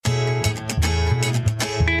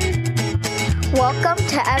Welcome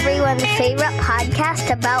to everyone's favorite podcast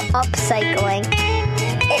about upcycling.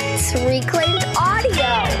 It's Reclaimed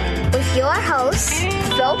Audio with your hosts,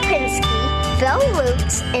 Phil Pinsky, Bill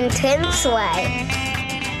Roots, and Tim Sway.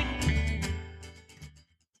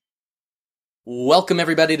 Welcome,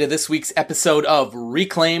 everybody, to this week's episode of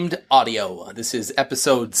Reclaimed Audio. This is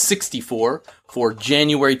episode 64 for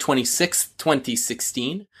January 26th,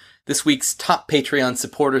 2016. This week's top Patreon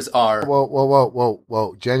supporters are...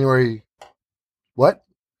 Whoa. January... What?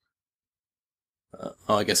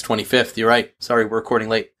 I guess 25th. You're right. Sorry, we're recording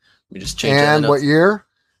late. We just changed it. And what year?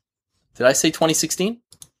 Did I say 2016?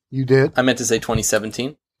 You did. I meant to say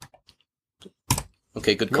 2017.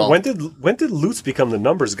 Okay, good call. When did Lutz become the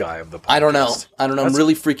numbers guy of the podcast? I don't know. I'm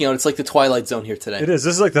really freaking out. It's like the Twilight Zone here today. It is.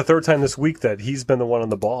 This is like the third time this week that he's been the one on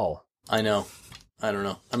the ball. I know. I don't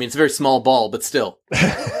know. I mean, it's a very small ball, but still.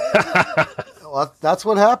 Well, that's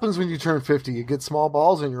what happens when you turn 50. You get small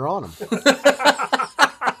balls and you're on them.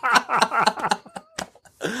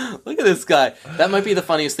 Look at this guy. That might be the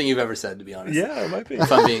funniest thing you've ever said, to be honest. Yeah, it might be.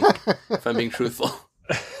 If I'm being truthful.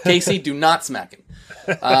 Casey, do not smack him.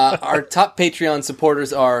 Our top Patreon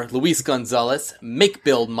supporters are Luis Gonzalez, Make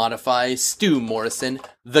Build Modify, Stu Morrison,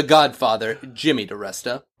 The Godfather, Jimmy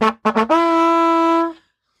DeResta,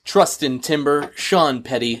 Trustin Timber, Sean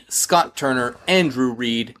Petty, Scott Turner, Andrew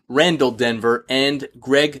Reed, Randall Denver, and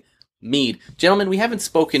Greg Mead. Gentlemen, we haven't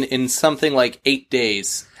spoken in something like 8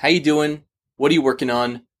 days. How you doing? What are you working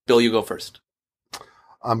on? Bill, you go first.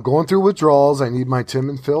 I'm going through withdrawals. I need my Tim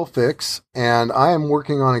and Phil fix, and I am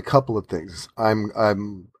working on a couple of things. I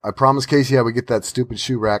promised Casey I would get that stupid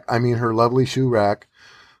shoe rack. I mean, her lovely shoe rack.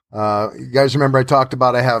 You guys remember I talked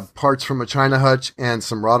about I have parts from a China hutch and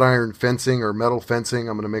some wrought iron fencing or metal fencing.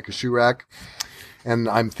 I'm going to make a shoe rack, and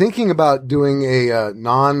I'm thinking about doing a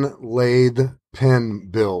non-lathe pin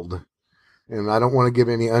build, and I don't want to give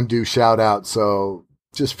any undue shout out, so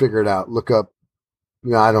just figure it out. Look up.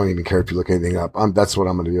 No, I don't even care if you look anything up. That's what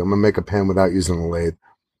I'm going to do. I'm going to make a pen without using a lathe.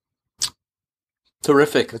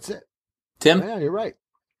 Terrific. That's it. Tim? Yeah, you're right.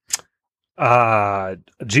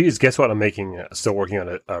 Geez, guess what? I'm making, still working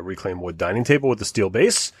on a reclaimed wood dining table with the steel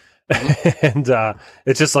base. And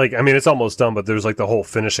it's just like, I mean, it's almost done, but there's like the whole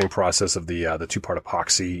finishing process of the two-part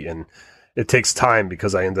epoxy, and it takes time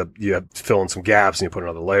because you have to fill in some gaps and you put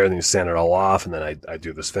another layer and then you sand it all off, and then I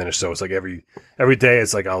do this finish. So it's like every day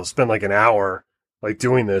it's like I'll spend like an hour like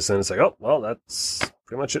doing this, and it's like, oh, well, that's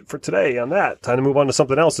pretty much it for today on that. Time to move on to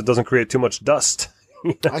something else that doesn't create too much dust.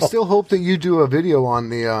 You know? I still hope that you do a video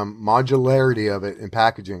on the modularity of it in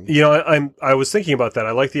packaging. You know, I was thinking about that.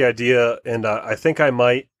 I like the idea, and I think I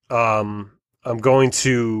might. I'm going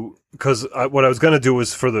to, because what I was going to do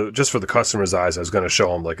was for the customer's eyes, I was going to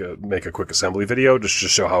show them make a quick assembly video just to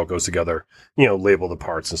show how it goes together. You know, label the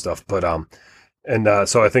parts and stuff. But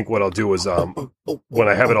so I think what I'll do is when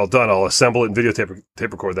I have it all done, I'll assemble it and videotape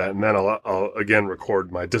record that, and then I'll again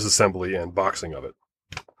record my disassembly and boxing of it.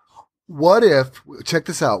 What if, check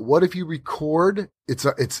this out, what if you record,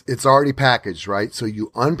 it's already packaged, right? So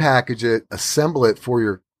you unpackage it, assemble it for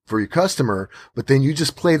your customer, but then you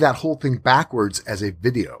just play that whole thing backwards as a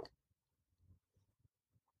video.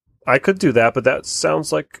 I could do that, but that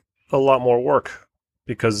sounds like a lot more work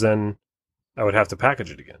because then I would have to package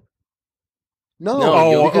it again.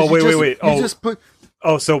 No. Wait.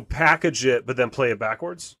 So package it, but then play it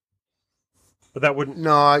backwards? But that wouldn't...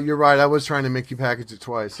 No, you're right. I was trying to make you package it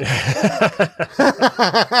twice.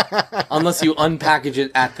 Unless you unpackage it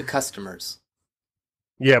at the customers.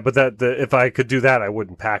 Yeah, but if I could do that, I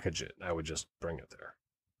wouldn't package it. I would just bring it there.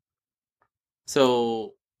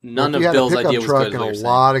 So none of Bill's idea was good. If you had a pickup truck and a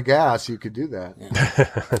lot of gas, you could do that.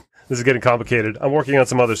 Yeah. This is getting complicated. I'm working on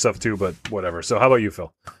some other stuff too, but whatever. So how about you,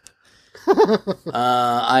 Phil?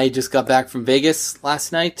 I just got back from Vegas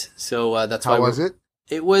last night, so that's why. How was it?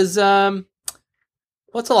 It was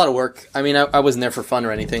it's a lot of work. I mean, I wasn't there for fun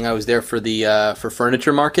or anything. I was there for the for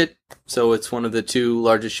Furniture Market, so it's one of the two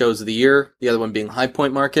largest shows of the year. The other one being High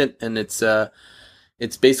Point Market, and it's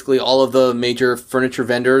basically all of the major furniture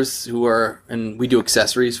vendors and we do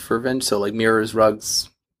accessories for vendors, so like mirrors,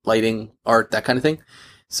 rugs, lighting, art, that kind of thing.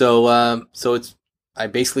 So I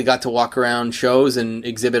basically got to walk around shows and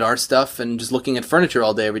exhibit our stuff and just looking at furniture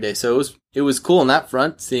all day, every day. So it was cool on that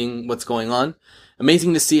front, seeing what's going on.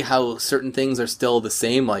 Amazing to see how certain things are still the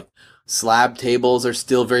same, like slab tables are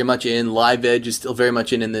still very much in, Live Edge is still very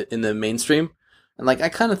much in the mainstream. And like, I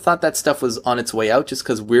kind of thought that stuff was on its way out just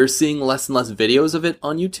because we're seeing less and less videos of it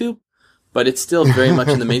on YouTube, but it's still very much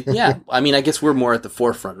in the main. Yeah. I mean, I guess we're more at the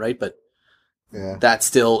forefront, right? But yeah, that's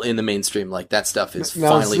still in the mainstream. Like that stuff is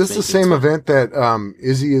now, finally. Is this the same event that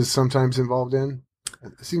Izzy is sometimes involved in?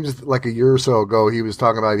 It seems like a year or so ago, he was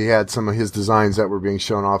talking about he had some of his designs that were being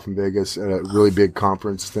shown off in Vegas at a really big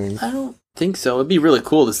conference thing. I don't think so. It'd be really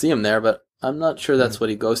cool to see him there, but I'm not sure that's what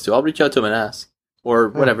he goes to. I'll reach out to him and ask, or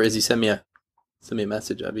whatever. Is he send me a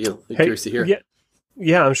message? I'd be curious to hear.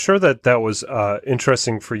 Yeah, I'm sure that was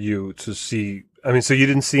interesting for you to see. I mean, so you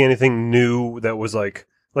didn't see anything new that was like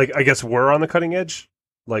I guess we're on the cutting edge,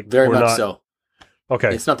 like Very we're much not, so.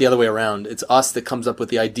 Okay, It's not the other way around. It's us that comes up with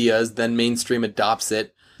the ideas, then mainstream adopts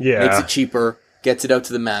it, yeah, makes it cheaper, gets it out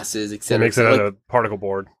to the masses, it etc. makes it out of particle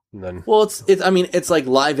board, and then Well, it's like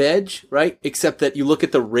Live Edge, right? Except that you look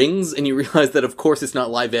at the rings and you realize that, of course, it's not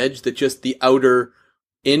Live Edge, that just the outer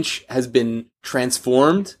inch has been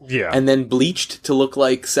transformed yeah, and then bleached to look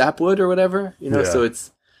like sapwood or whatever, Yeah. so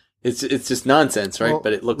it's just nonsense, right? Well,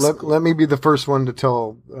 but it looks cool. Let me be the first one to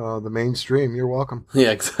tell the mainstream. You're welcome.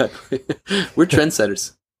 Yeah, exactly. We're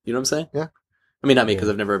trendsetters. You know what I'm saying? Yeah. I mean, not me, because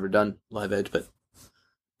I've never ever done Live Edge, but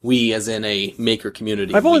we as in a maker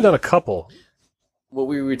community. I've only done a couple. What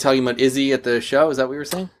we were talking about Izzy at the show, is that what you were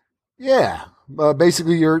saying? Yeah.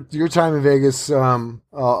 Basically, your time in Vegas, a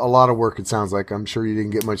lot of work, it sounds like. I'm sure you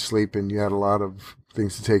didn't get much sleep and you had a lot of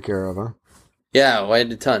things to take care of, huh? Yeah, well, I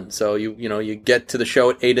had a ton. So you get to the show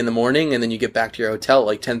at 8 a.m, and then you get back to your hotel at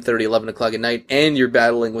like 10:30, 11 o'clock at night, and you're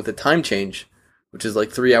battling with a time change, which is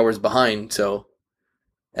like 3 hours behind. So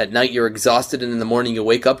at night you're exhausted, and in the morning you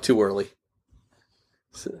wake up too early.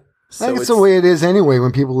 So I think it's the way it is anyway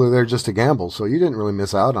when people are there just to gamble. So you didn't really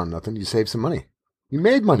miss out on nothing. You saved some money. You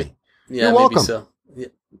made money. Yeah, You're maybe welcome. so. Yeah.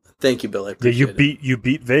 Thank you, Bill. I Yeah, appreciate you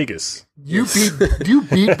beat Vegas. You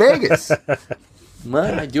beat Vegas.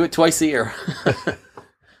 Well, I do it twice a year.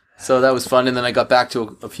 So that was fun. And then I got back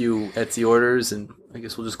to a few Etsy orders, and I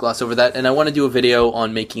guess we'll just gloss over that. And I want to do a video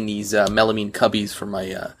on making these melamine cubbies for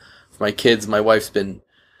my kids. My wife's been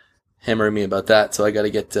hammering me about that, so I got to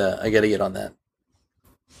get on that.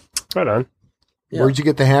 Right on. Yeah. Where'd you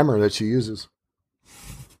get the hammer that she uses?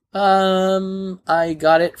 I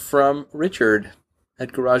got it from Richard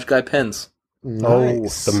at Garage Guy Pens.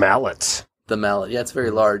 Nice. Oh, the mallet. The mallet. Yeah, it's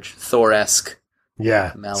very large. Thor-esque.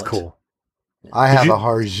 Yeah, Mallet. it's cool. I have you- a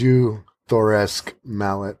Harju Thoresque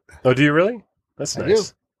mallet. Oh, do you really? That's I nice.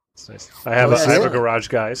 do. That's nice. I have Oh, a yeah. Garage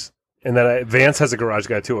Guys, and then Vance has a Garage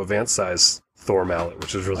Guy too, a Vance size Thor mallet,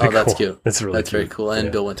 which is really Oh, cool. that's cute. It's really That's cute. very cool. And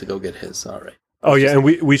Yeah. Bill went to go get his. All right. Oh yeah, and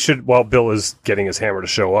we should, while Bill is getting his hammer to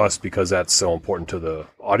show us, because that's so important to the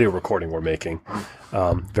audio recording we're making.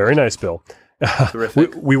 Very nice, Bill.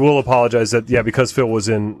 Terrific. we will apologize that, because Phil was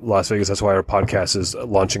in Las Vegas, that's why our podcast is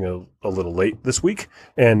launching a little late this week.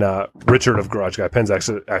 And Richard of Garage Guy Pens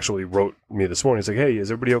actually wrote me this morning. He's like, hey,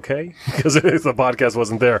 is everybody okay? Because the podcast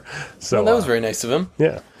wasn't there. So Well, that was very nice of him.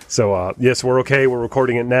 yeah. So yes, we're okay. We're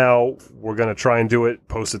recording it now. We're going to try and do it,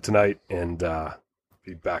 post it tonight, and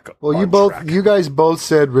be back up. Well, you guys both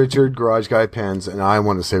said Richard Garage Guy Pens, and I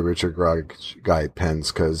want to say Richard Garage Guy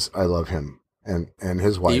Pens because I love him and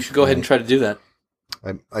his wife. You should go ahead and try to do that.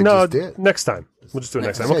 I No, just did. next time. We'll just do it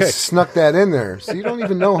next time. I Okay. snuck that in there, so you don't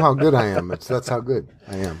even know how good I am. That's how good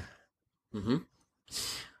I am. Mm-hmm.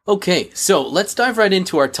 Okay, so let's dive right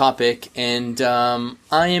into our topic, and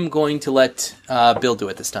I am going to let Bill do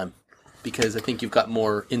it this time because I think you've got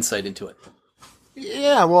more insight into it.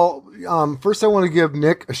 Yeah, well, first I want to give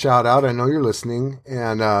Nick a shout out. I know you're listening,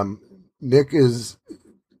 and Nick is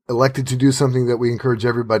elected to do something that we encourage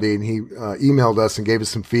everybody, and he emailed us and gave us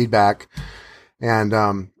some feedback. And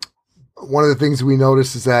one of the things we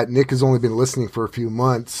noticed is that Nick has only been listening for a few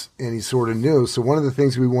months, and he's sort of new. So one of the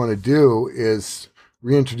things we want to do is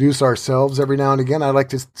reintroduce ourselves every now and again. I'd like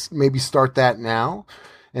to maybe start that now.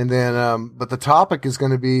 And then, but the topic is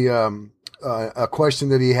going to be a question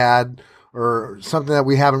that he had, or something that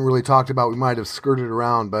we haven't really talked about. We might have skirted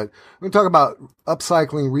around, but we're going to talk about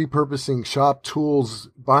upcycling, repurposing shop tools,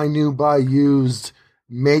 buy new, buy used,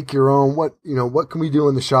 make your own. What can we do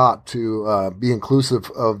in the shop to be inclusive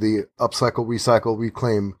of the upcycle, recycle,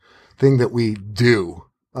 reclaim thing that we do?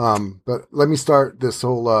 But let me start this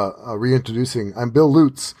whole reintroducing. I'm Bill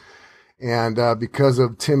Lutz, and because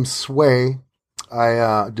of Tim Sway,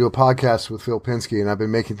 I do a podcast with Phil Pinsky, and I've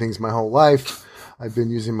been making things my whole life. I've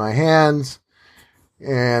been using my hands,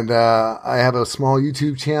 and I have a small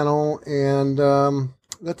YouTube channel, and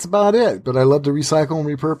that's about it. But I love to recycle and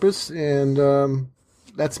repurpose, and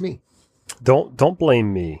that's me. Don't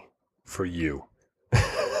blame me for you.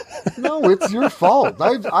 No, it's your fault.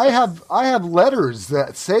 I have letters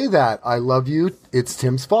that say that I love you. It's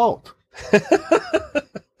Tim's fault.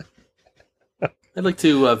 I'd like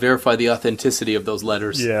to verify the authenticity of those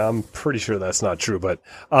letters. Yeah, I'm pretty sure that's not true, but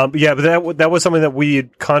that was something that we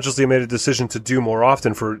had consciously made a decision to do more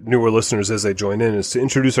often for newer listeners as they join in, is to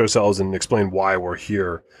introduce ourselves and explain why we're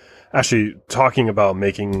here, actually talking about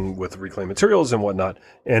making with reclaimed materials and whatnot,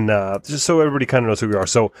 and just so everybody kind of knows who we are.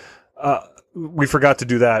 So we forgot to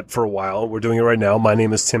do that for a while. We're doing it right now. My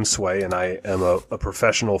name is Tim Sway, and I am a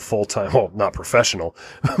professional full-time, well, not professional,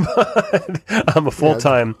 but I'm a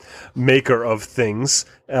full-time maker of things.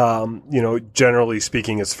 Generally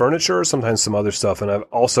speaking, it's furniture, sometimes some other stuff. And I've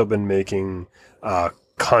also been making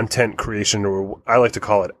content creation, or I like to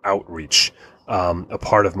call it outreach, a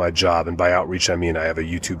part of my job. And by outreach, I mean I have a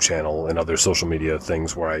YouTube channel and other social media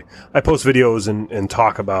things where I post videos and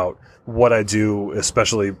talk about what I do,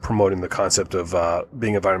 especially promoting the concept of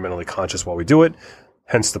being environmentally conscious while we do it,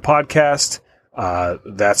 hence the podcast.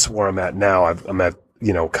 That's where I'm at now. I'm at,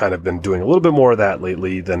 kind of been doing a little bit more of that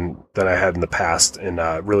lately than I had in the past, and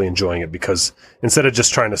really enjoying it, because instead of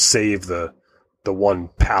just trying to save the one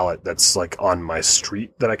pallet that's like on my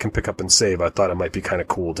street that I can pick up and save, I thought it might be kind of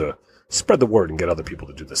cool to spread the word and get other people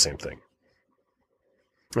to do the same thing.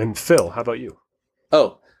 And Phil, how about you?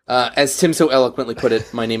 As Tim so eloquently put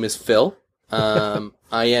it, my name is Phil. I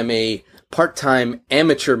am a part-time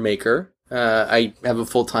amateur maker. I have a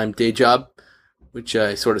full-time day job, which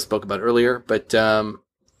I sort of spoke about earlier. But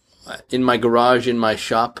in my garage, in my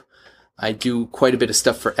shop, I do quite a bit of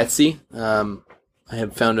stuff for Etsy. I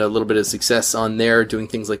have found a little bit of success on there, doing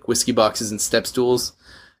things like whiskey boxes and step stools.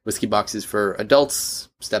 Whiskey boxes for adults,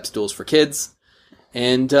 step stools for kids.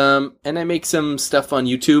 And I make some stuff on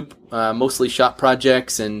YouTube, mostly shop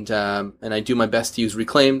projects, and I do my best to use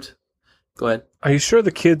reclaimed. Go ahead. Are you sure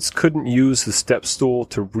the kids couldn't use the step stool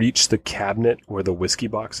to reach the cabinet where the whiskey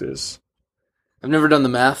box is? I've never done the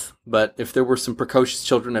math, but if there were some precocious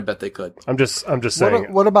children, I bet they could. I'm just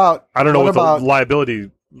saying. What about? I don't know what the liability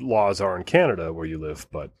laws are in Canada where you live,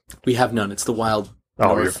 but we have none. It's the wild.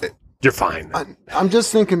 You're fine. I'm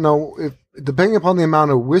just thinking though, if depending upon the amount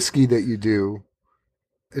of whiskey that you do,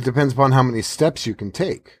 it depends upon how many steps you can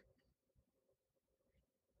take.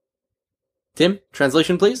 Tim,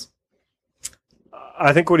 translation, please.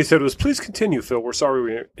 I think what he said was, please continue, Phil. We're sorry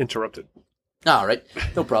we interrupted. All right.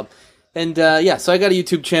 No problem. And so I got a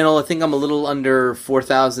YouTube channel. I think I'm a little under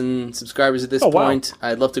 4,000 subscribers at this point. Wow.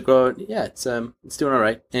 I'd love to grow it. Yeah, it's doing all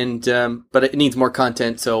right. And but it needs more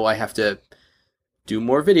content, so I have to do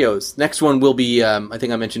more videos. Next one will be, I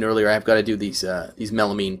think I mentioned earlier, I've got to do these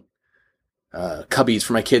melamine cubbies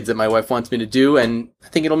for my kids that my wife wants me to do, and I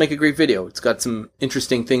think it'll make a great video. It's got some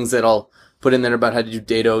interesting things that I'll put in there about how to do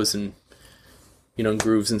dados and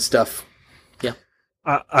grooves and stuff. Yeah.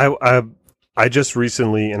 I just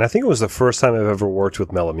recently, and I think it was the first time I've ever worked with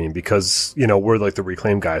melamine, because we're like the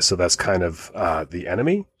reclaim guys, so that's kind of the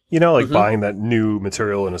enemy. Buying that new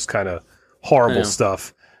material and it's kind of horrible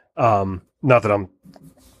stuff. Not that I'm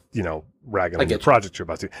ragging on the project you're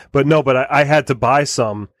about to, but I had to buy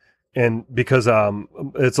some. And because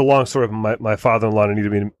it's a long story, my father-in-law needed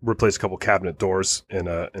me to replace a couple cabinet doors in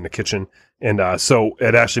a kitchen, and so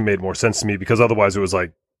it actually made more sense to me, because otherwise it was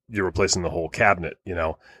like you're replacing the whole cabinet,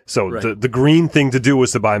 So right. the green thing to do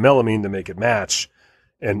was to buy melamine to make it match,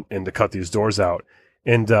 and to cut these doors out,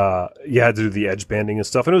 and you had to do the edge banding and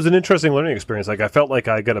stuff, and it was an interesting learning experience. Like I felt like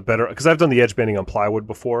I got a better, because I've done the edge banding on plywood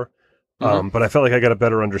before, but I felt like I got a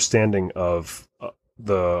better understanding of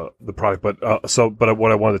the product, but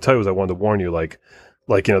what I wanted to tell you was I wanted to warn you,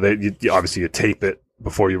 obviously you tape it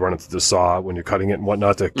before you run it through the saw when you're cutting it and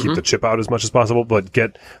whatnot to keep the chip out as much as possible, but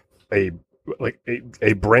get a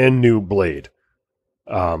brand new blade,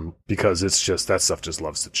 because it's just, that stuff just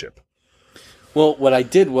loves to chip. Well, what I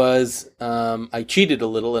did was I cheated a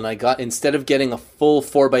little, and I got, instead of getting a full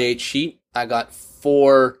 4x8 sheet, I got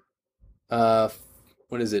four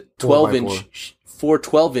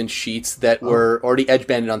 12-inch sheets that were already edge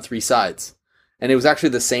banded on 3 sides. And it was actually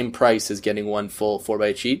the same price as getting one full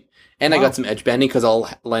 4x8 sheet. And I got some edge banding because I'll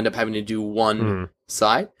end up having to do one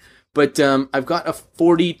side. But I've got a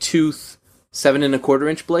 40-tooth 7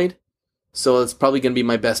 1/4-inch blade. So it's probably going to be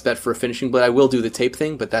my best bet for a finishing blade. I will do the tape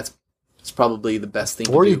thing, but it's probably the best thing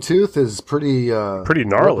to do. 40-tooth is pretty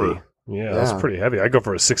gnarly. rubber. Yeah, that's pretty heavy. I go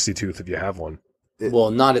for a 60-tooth if you have one.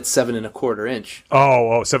 Well, not at 7 1/4-inch.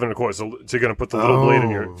 Oh, 7 1/4. So you're going to put the little blade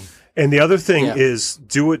in your. And the other thing is,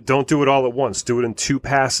 don't do it all at once. Do it in 2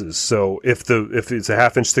 passes. So if it's a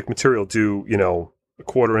 1/2-inch thick material, do a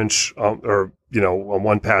 1/4-inch or on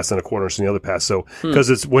one pass and a 1/4 inch in the other pass. So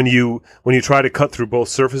because it's when you try to cut through both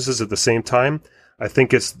surfaces at the same time, I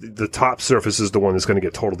think it's the top surface is the one that's going to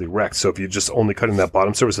get totally wrecked. So if you're just only cutting that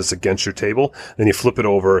bottom surface that's against your table, then you flip it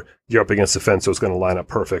over, you're up against the fence, so it's going to line up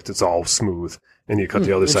perfect. It's all smooth, and you cut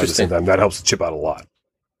the other side at the same time. That helps the chip out a lot.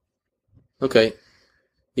 Okay.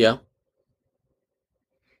 Yeah.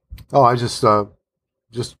 Oh, I just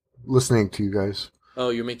listening to you guys. Oh,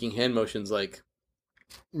 you're making hand motions like...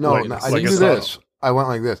 No, Like- I like didn't a do this. I went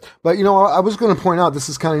like this. But, I was going to point out, this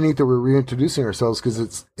is kind of neat that we're reintroducing ourselves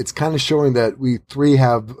because it's kind of showing that we three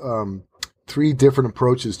have three different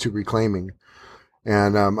approaches to reclaiming.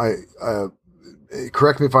 And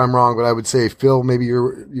correct me if I'm wrong, but I would say, Phil, maybe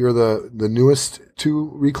you're the newest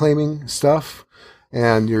to reclaiming stuff,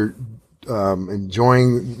 and you're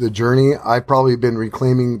enjoying the journey. I've probably been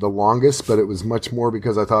reclaiming the longest, but it was much more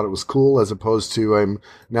because I thought it was cool, as opposed to I'm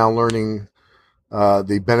now learning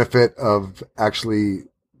the benefit of actually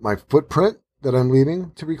my footprint that I'm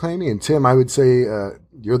leaving to reclaiming. And Tim, I would say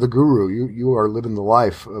you're the guru. You are living the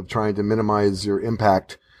life of trying to minimize your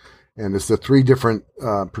impact. And it's the three different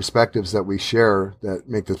perspectives that we share that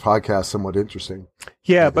make this podcast somewhat interesting.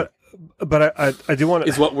 Yeah, but I do want to...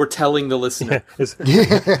 is what we're telling the listener. is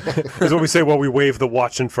what we say while we wave the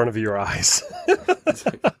watch in front of your eyes.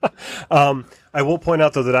 I will point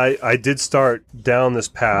out, though, that I did start down this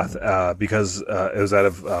path because it was out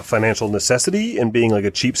of financial necessity and being like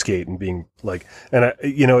a cheapskate and being like, and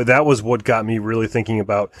that was what got me really thinking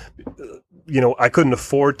about, I couldn't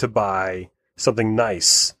afford to buy something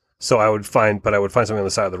nice, so I would find something on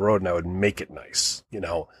the side of the road and I would make it nice,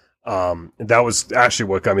 that was actually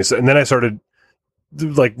what got me. And then I started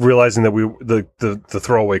like realizing that the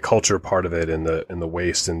throwaway culture part of it and the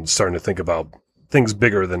waste, and starting to think about things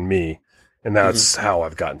bigger than me. And that's how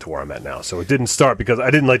I've gotten to where I'm at now. So it didn't start because I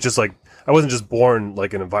didn't I wasn't just born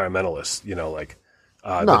like an environmentalist,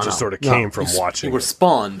 that just sort of came from watching. You were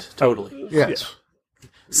spawned, totally. Yes. Yeah.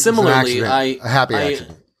 Similarly, a happy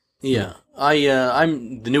accident. Yeah.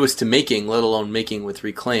 I'm the newest to making, let alone making with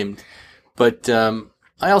Reclaimed. But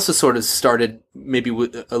I also sort of started maybe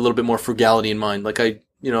with a little bit more frugality in mind. Like I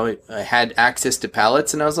had access to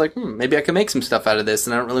pallets, and I was like, maybe I can make some stuff out of this,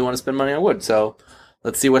 and I don't really want to spend money on wood, so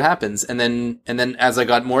let's see what happens. And then as I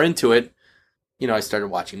got more into it, I started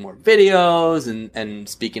watching more videos and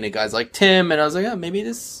speaking to guys like Tim, and I was like, maybe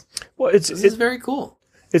this is very cool.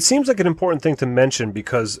 It seems like an important thing to mention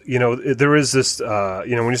because, there is this, when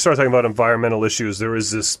you start talking about environmental issues, there is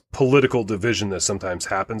this political division that sometimes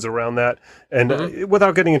happens around that. And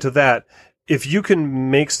without getting into that, if you can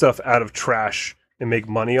make stuff out of trash and make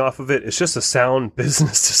money off of it, it's just a sound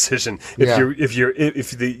business decision. If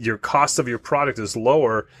your cost of your product is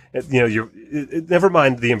lower, never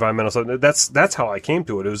mind the environmental stuff. That's how I came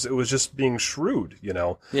to it. It was just being shrewd,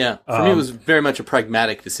 Yeah, for me, it was very much a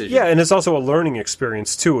pragmatic decision. Yeah, and it's also a learning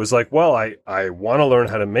experience too. It's like, well, I want to learn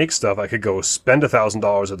how to make stuff. I could go spend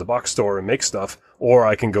 $1,000 at the box store and make stuff, or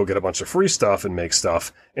I can go get a bunch of free stuff and make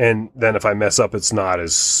stuff. And then if I mess up, it's not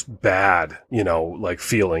as bad, like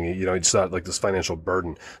feeling. It's not like this financial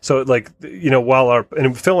burden. So while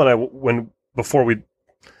Phil and I, before we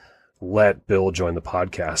let Bill join the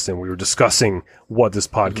podcast and we were discussing what this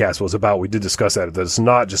podcast was about, we did discuss that it's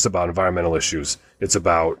not just about environmental issues. It's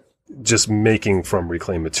about just making from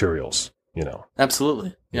reclaimed materials,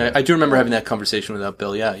 Absolutely. Yeah, I do remember having that conversation without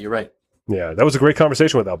Bill. Yeah, you're right. Yeah, that was a great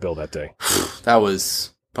conversation without Bill that day. That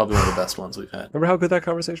was probably one of the best ones we've had. Remember how good that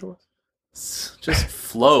conversation was? Just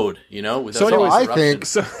flowed, without so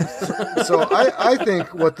I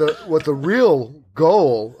think what the real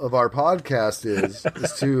goal of our podcast is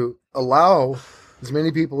to allow as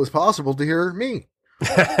many people as possible to hear me.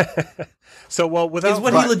 So without is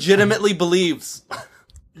what he legitimately believes.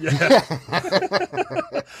 Yeah.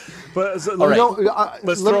 But let's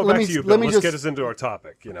throw it back to you, Bill. Let's get us into our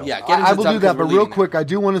topic. Yeah, I will do that. But real quick, I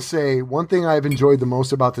do want to say one thing I've enjoyed the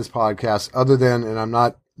most about this podcast, other than, and I'm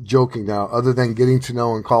not joking now, other than getting to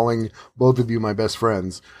know and calling both of you my best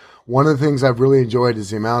friends. One of the things I've really enjoyed is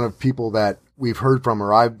the amount of people that we've heard from,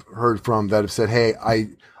 or I've heard from, that have said, "Hey,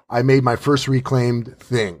 I made my first reclaimed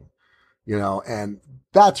thing," and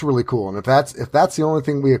that's really cool. And if that's the only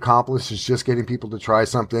thing we accomplish is just getting people to try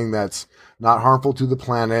something that's not harmful to the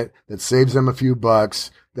planet, that saves them a few bucks,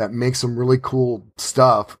 that makes some really cool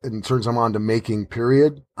stuff and turns them on to making,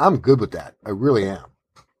 period, I'm good with that. I really am.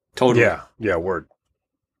 Totally. Yeah, word.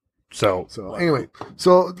 So anyway,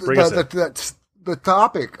 that's the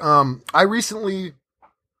topic. I recently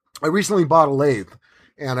bought a lathe,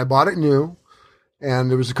 and I bought it new, and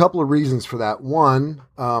there was a couple of reasons for that. One,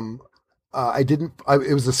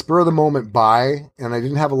 it was a spur of the moment buy, and I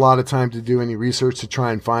didn't have a lot of time to do any research to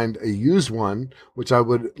try and find a used one, which I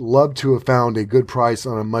would love to have found a good price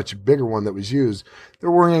on a much bigger one that was used. There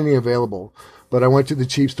weren't any available. but I went to the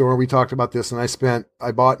cheap store. We talked about this, and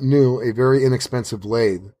I bought new a very inexpensive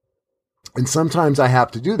lathe. And sometimes I have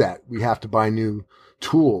to do that. We have to buy new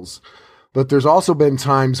tools. But there's also been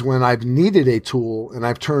times when I've needed a tool and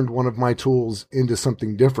I've turned one of my tools into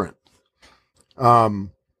something different.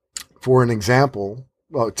 For an example,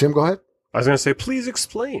 Tim, go ahead. I was going to say, please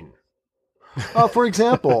explain. For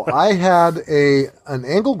example, I had an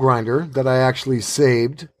angle grinder that I actually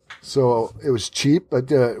saved. So it was cheap, but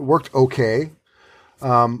it worked okay.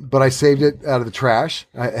 But I saved it out of the trash.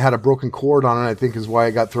 I had a broken cord on it, I think is why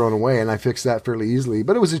it got thrown away, and I fixed that fairly easily.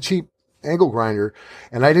 But it was a cheap angle grinder,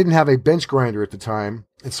 and I didn't have a bench grinder at the time.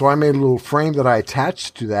 And so I made a little frame that I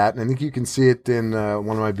attached to that, and I think you can see it in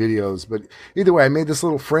one of my videos. But either way, I made this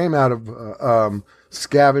little frame out of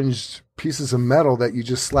scavenged pieces of metal that you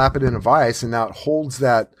just slap it in a vise, and now it holds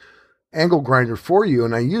that angle grinder for you,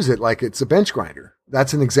 and I use it like it's a bench grinder.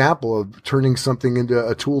 That's an example of turning something into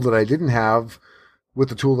a tool that I didn't have with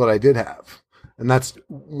the tool that I did have. And that's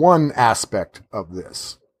one aspect of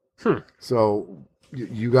this. So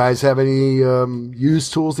you guys have any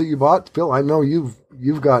used tools that you bought? Phil, I know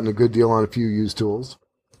you've gotten a good deal on a few used tools.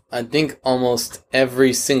 I think almost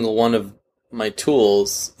every single one of my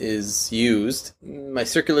tools is used. My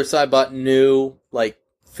circular saw I bought new like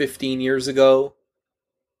 15 years ago.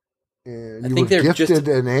 And I you think were they're gifted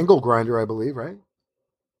an angle grinder, I believe, right?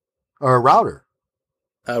 Or a router.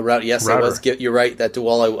 Yes, Router. I was. You're right. That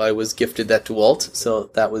DeWalt, I was gifted that DeWalt,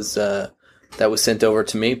 so that was sent over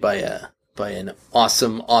to me by an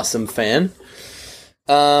awesome fan.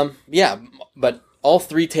 But all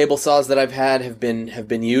three table saws that I've had have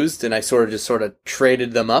been used, and I sort of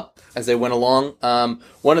traded them up as they went along.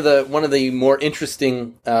 One of the more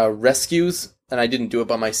interesting rescues, and I didn't do it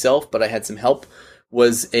by myself, but I had some help,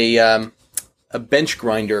 was a bench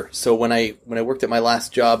grinder. So when I worked at my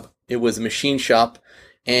last job, it was a machine shop,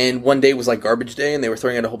 and one day was like garbage day, and they were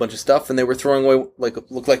throwing out a whole bunch of stuff, and they were throwing away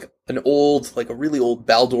looked like a really old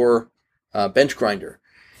Baldor bench grinder.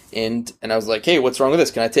 And I was like, hey, what's wrong with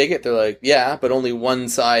this? Can I take it? They're like, yeah, but only one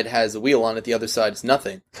side has a wheel on it, the other side is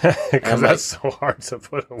nothing. Because that's so hard to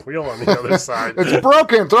put a wheel on the other side. It's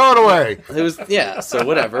broken, throw it away. It was, so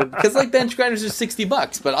whatever. Because like bench grinders are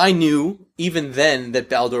 $60, but I knew even then that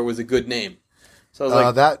Baldor was a good name. So I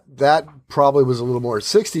was like, that probably was a little more.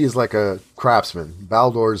 60 is like a Craftsman.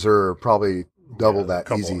 Baldors are probably double that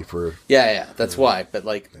couple. easy for. yeah, that's why. But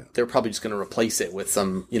like, they're probably just going to replace it with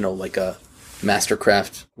some, like a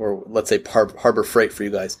Mastercraft or let's say Harbor Freight for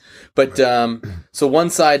you guys. But so one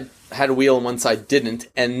side had a wheel and one side didn't,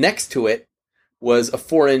 and next to it was a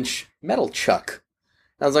 4-inch metal chuck.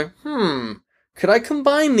 And I was like, could I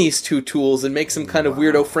combine these two tools and make some kind of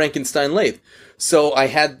weirdo Frankenstein lathe? So I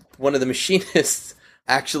had one of the machinists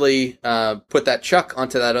actually put that chuck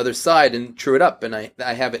onto that other side and true it up, and I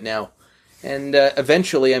have it now. And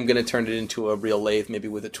eventually I'm going to turn it into a real lathe, maybe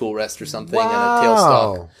with a tool rest or something and a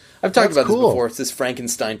tailstock. I've talked about this before. It's this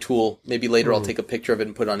Frankenstein tool. Maybe later I'll take a picture of it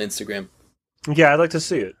and put it on Instagram. Yeah, I'd like to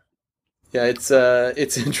see it. Yeah, it's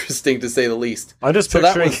interesting to say the least. I'm just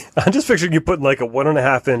picturing you putting like a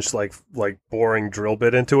 1.5 inch like boring drill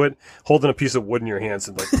bit into it, holding a piece of wood in your hands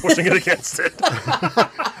and like pushing it against it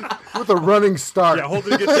with a running start. Yeah,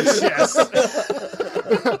 holding it against your chest.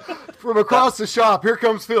 From across the shop, here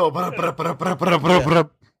comes Phil.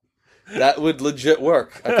 That would legit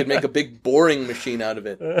work. I could make a big boring machine out of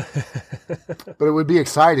it. But it would be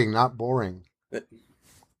exciting, not boring.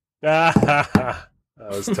 That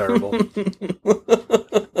was terrible.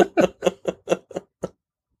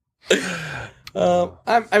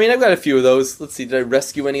 I've got a few of those. Let's see. Did I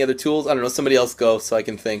rescue any other tools? I don't know. Somebody else go so I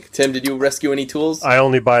can think. Tim, did you rescue any tools? I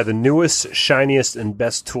only buy the newest, shiniest, and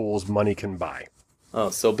best tools money can buy. Oh,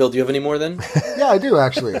 so Bill, do you have any more then? Yeah, I do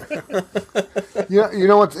actually. You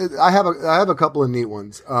know what? I have a couple of neat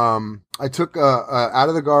ones. I took out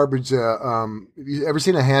of the garbage. You ever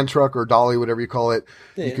seen a hand truck or dolly, whatever you call it?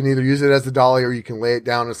 Yeah, you can either use it as the dolly or you can lay it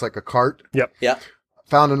down. It's like a cart. Yep. Yeah.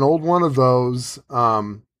 Found an old one of those.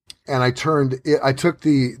 And I took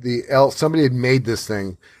the L. Somebody had made this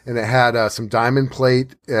thing, and it had some diamond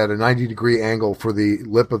plate at a 90-degree angle for the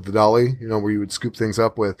lip of the dolly. Where you would scoop things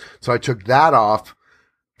up with. So I took that off.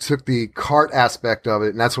 Took the cart aspect of it,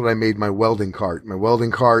 and that's what I made my welding cart. My welding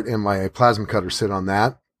cart and my plasma cutter sit on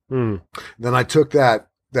that. Then I took that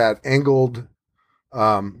angled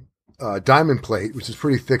diamond plate, which is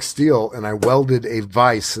pretty thick steel, and I welded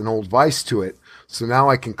an old vise to it. So now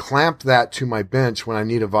I can clamp that to my bench when I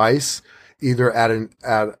need a vise, either at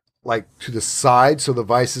to the side, so the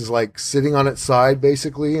vise is like sitting on its side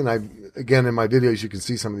basically. And again, in my videos, you can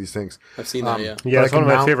see some of these things. I've seen that, yeah. Yeah, it's one of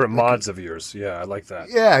my favorite mods of yours. Yeah, I like that.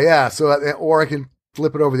 Yeah. So, or I can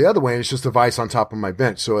flip it over the other way and it's just a vise on top of my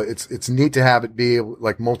bench. So it's neat to have it be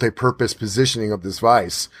like multi-purpose positioning of this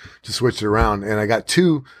vise to switch it around. And I got a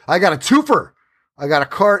twofer. I got a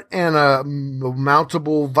cart and a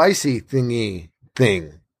mountable vicey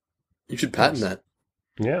thing. You should patent that.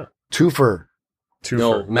 Yeah. Twofer.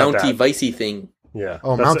 No, Mounty Vicey thing. Yeah.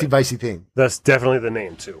 Oh, Mounty Vicey thing. That's definitely the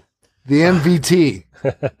name too. The MVT.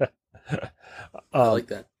 I like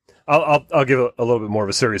that. I'll give a little bit more of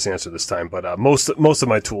a serious answer this time, but most of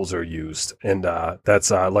my tools are used, and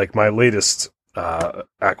that's like my latest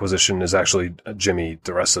acquisition is actually Jimmy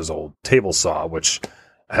DeRessa's old table saw, which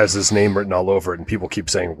has his name written all over it, and people keep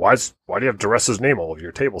saying, why do you have DeRessa's name all over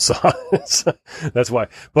your table saw? That's why.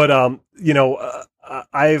 But I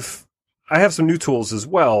have some new tools as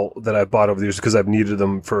well that I've bought over the years because I've needed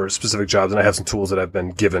them for specific jobs, and I have some tools that I've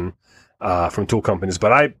been given from tool companies.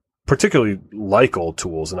 But I particularly like old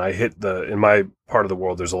tools, and I hit in my part of the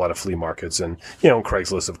world, there's a lot of flea markets and,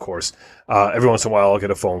 Craigslist, of course. Every once in a while, I'll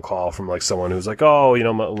get a phone call from like someone who's like, oh,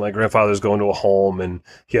 my grandfather's going to a home and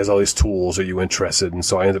he has all these tools. Are you interested? And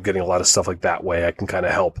so I end up getting a lot of stuff like that way. I can kind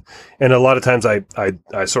of help. And a lot of times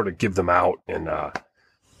I sort of give them out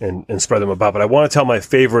and spread them about. But I want to tell my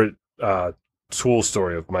favorite tool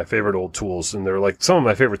story of my favorite old tools. And they're like some of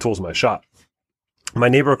my favorite tools in my shop. My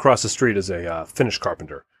neighbor across the street is a Finnish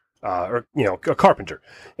carpenter. A carpenter.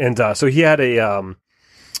 And so he had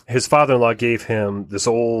his father-in-law gave him this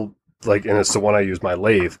old, and it's the one I use, my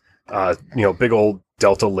lathe, big old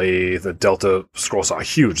Delta lathe, a Delta scroll saw,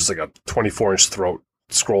 huge. It's like a 24-inch throat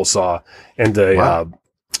scroll saw, and a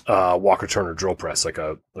Walker Turner drill press, like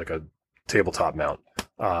a tabletop mount.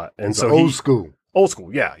 And so old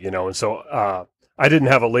school, yeah, and so I didn't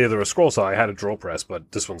have a lathe or a scroll saw. I had a drill press,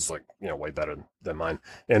 but this one's way better than mine.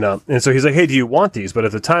 And so he's like, hey, do you want these? But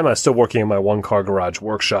at the time I was still working in my 1-car garage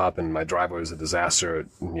workshop and my driveway was a disaster.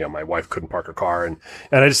 My wife couldn't park her car and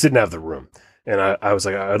I just didn't have the room. And I was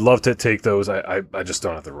like, I'd love to take those. I just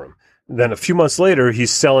don't have the room. Then a few months later,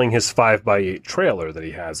 he's selling his 5x8 trailer that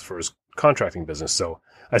he has for his contracting business. So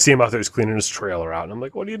I see him out there, he's cleaning his trailer out and I'm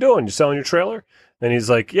like, what are you doing? You selling your trailer? And he's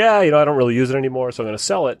like, yeah, I don't really use it anymore. So I'm going to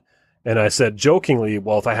sell it. And I said jokingly,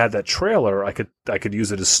 well, if I had that trailer, I could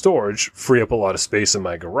use it as storage, free up a lot of space in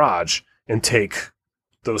my garage, and take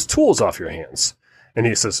those tools off your hands. And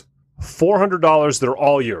he says, $400, they're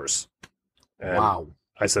all yours. And wow.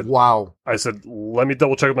 I said, wow. I said, let me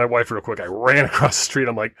double check with my wife real quick. I ran across the street.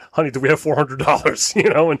 I'm like, honey, do we have $400?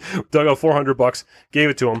 And dug out $400, gave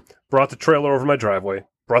it to him, brought the trailer over my driveway,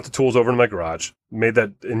 brought the tools over to my garage, made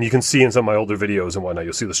that, and you can see in some of my older videos and whatnot,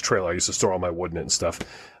 you'll see this trailer. I used to store all my wood in it and stuff.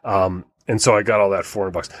 And so I got all that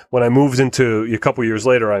 $400. When I moved a couple years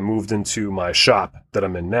later, I moved into my shop that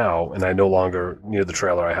I'm in now, and I no longer needed the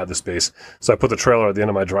trailer. I had the space. So I put the trailer at the end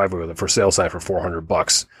of my driveway with a for sale sign for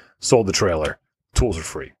 $400, sold the trailer. Tools are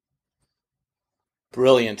free.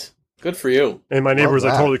 Brilliant. Good for you. And my neighbor was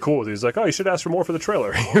like totally cool with it. He's like, oh, you should ask for more for the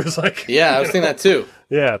trailer. He was like, yeah, I was thinking that too.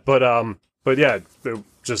 Yeah. But yeah,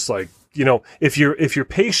 just like, if you're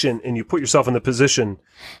patient and you put yourself in the position,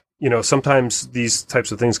 sometimes these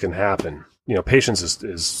types of things can happen. Patience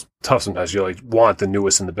is tough sometimes. You want the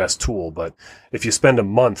newest and the best tool, but if you spend a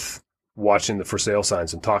month watching the for sale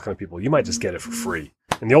signs and talking to people, you might just get it for free.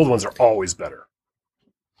 And the old ones are always better.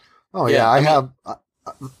 Oh yeah, I have.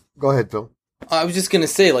 Go ahead, Phil. I was just gonna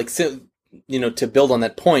say, to build on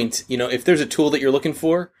that point, if there's a tool that you're looking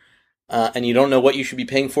for, and you don't know what you should be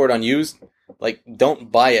paying for it on used, don't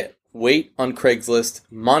buy it. Wait on Craigslist,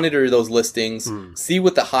 monitor those listings, see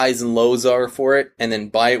what the highs and lows are for it, and then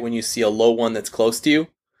buy it when you see a low one that's close to you.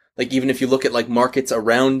 Even if you look at markets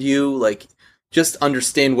around you, just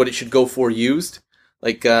understand what it should go for used.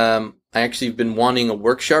 I actually have been wanting a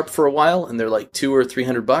work sharp for a while, and they're $200 or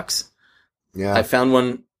 $300. Yeah, I found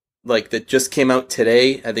one that just came out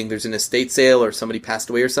today. I think there's an estate sale or somebody passed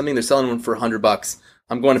away or something. They're selling one for $100.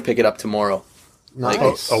 I'm going to pick it up tomorrow.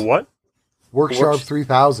 Nice. A what? Work Sharp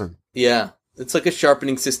 3000. Yeah, it's like a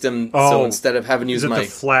sharpening system. So instead of having to use the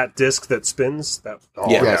flat disc that spins?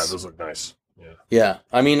 Yeah, those look nice. Yeah.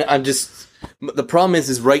 I mean, the problem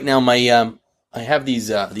is right now I have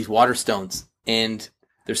these water stones and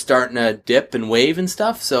they're starting to dip and wave and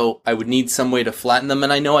stuff. So I would need some way to flatten them.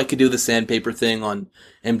 And I know I could do the sandpaper thing on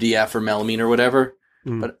MDF or melamine or whatever,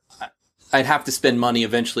 but I'd have to spend money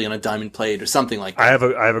eventually on a diamond plate or something like that.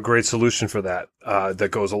 I have a great solution for that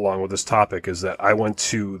that goes along with this topic. Is that I went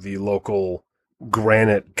to the local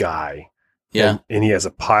granite guy. Yeah. And he has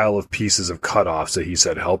a pile of pieces of cutoffs that he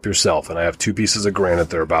said, help yourself. And I have 2 pieces of granite.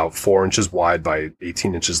 They're about 4 inches wide by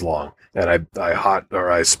 18 inches long. And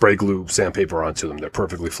I spray glue sandpaper onto them. They're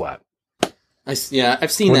perfectly flat. I've seen when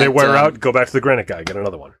that. When they wear out, go back to the granite guy, get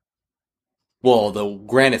another one. Well, the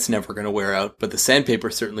granite's never going to wear out, but the sandpaper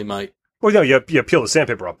certainly might. Well, no, you peel the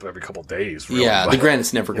sandpaper up every couple of days. Really, Yeah, but the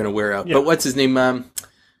granite's never going to wear out. Yeah. But what's his name?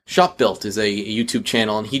 Shop Built is a YouTube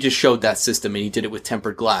channel, and he just showed that system, and he did it with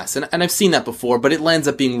tempered glass. And I've seen that before, but it lands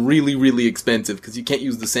up being really, really expensive because you can't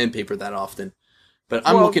use the sandpaper that often. But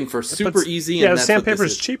I'm looking for super easy. Yeah, and that's sandpaper what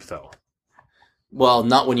is this is. cheap though. Well,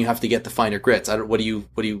 not when you have to get the finer grits. What are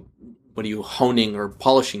you honing or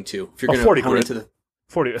polishing to? If you're going to 40 hone grit. into the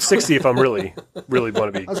 60 if I'm really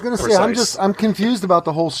want to be. I was going to precise. say, I'm confused about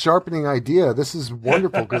the whole sharpening idea. This is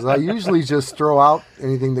wonderful because I usually just throw out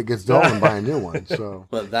anything that gets dull and buy a new one. So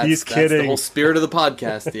well, He's that's kidding. the whole spirit of the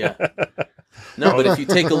podcast. Yeah. No, but if you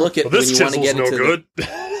take a look at Well, when this you want to chisel's get no into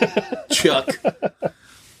good. Chuck.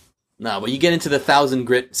 No, but you get into the 1,000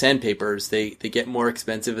 grit sandpapers, they get more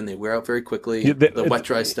expensive and they wear out very quickly. Yeah, the wet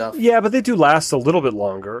dry stuff. Yeah, but they do last a little bit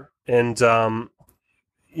longer, and I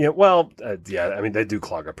mean they do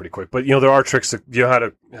clog up pretty quick. But there are tricks to how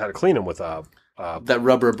to clean them with That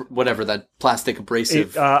rubber, whatever, that plastic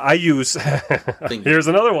abrasive. I use. Here's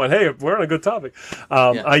another one. Hey, we're on a good topic.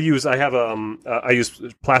 Yeah. I use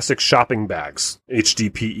plastic shopping bags,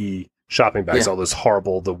 HDPE shopping bags. Yeah. All this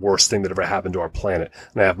horrible, the worst thing that ever happened to our planet,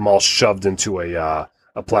 and I have them all shoved into a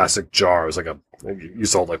plastic jar. It was like you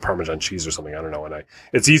used to hold like Parmesan cheese or something. I don't know. And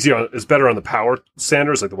it's better on the power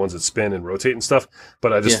sanders, like the ones that spin and rotate and stuff.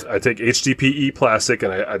 But I take HDPE plastic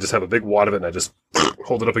and I just have a big wad of it and I just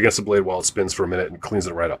hold it up against the blade while it spins for a minute and cleans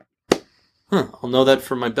it right up. Huh, I'll know that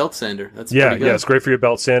from my belt sander. That's Yeah, pretty good. yeah, it's great for your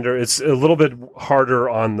belt sander. It's a little bit harder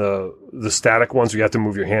on the static ones where you have to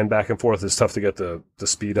move your hand back and forth. It's tough to get the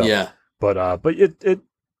speed up. Yeah. But it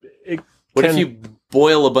What if you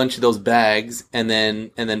boil a bunch of those bags and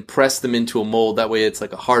then press them into a mold? That way it's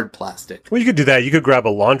like a hard plastic. Well, you could do that. You could grab a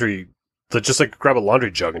laundry jug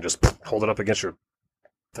and just hold it up against your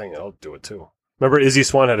thing. I'll do it too. Remember Izzy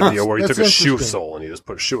Swan had a video where he That's took a shoe interesting. sole and he just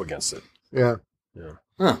put a shoe against it. yeah. Yeah.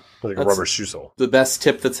 Huh. Like a That's- rubber shoe sole. The best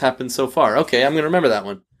tip that's happened so far. Okay, I'm going to remember that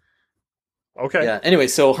one. Okay. Yeah. Anyway,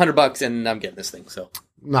 so $100 and I'm getting this thing. So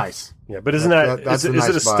Nice. Yeah, but isn't That's is a it a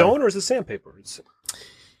nice buy. stone or is it sandpaper?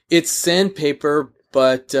 it's sandpaper,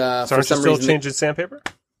 but So for aren't you some still reason, changing sandpaper?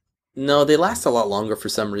 no, they last a lot longer for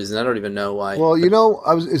some reason. I don't even know why. Well,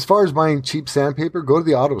 as far as buying cheap sandpaper, go to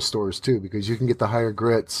the auto stores too because you can get the higher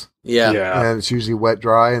grits, yeah. and it's usually wet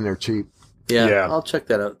dry and they're cheap. Yeah, I'll check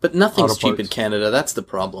that out. But nothing's Auto cheap in parts. Canada. That's the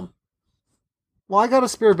problem. Well, I got a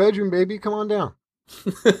spare bedroom, baby. Come on down.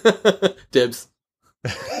 Dibs.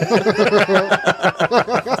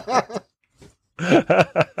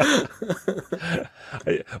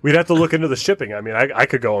 We'd have to look into the shipping. I mean, I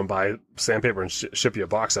could go and buy sandpaper and ship you a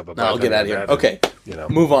box up. No, I'll get out of here. Okay,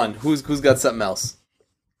 move on. Who's got something else?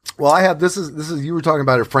 Well, I have this is you were talking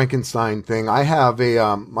about a Frankenstein thing. I have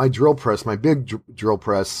a my drill press, my big drill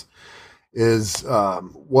press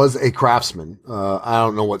was a Craftsman. I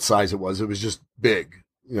don't know what size it was. It was just big,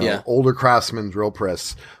 older Craftsman drill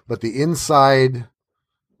press. But the inside,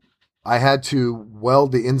 I had to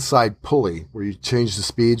weld the inside pulley where you change the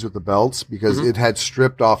speeds with the belts because it had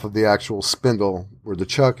stripped off of the actual spindle where the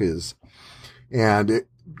chuck is, and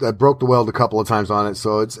I broke the weld a couple of times on it.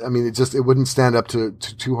 So it wouldn't stand up to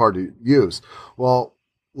too hard to use. Well,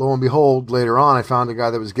 lo and behold, later on, I found a guy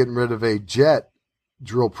that was getting rid of a jet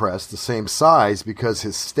drill press the same size because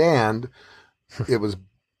his stand,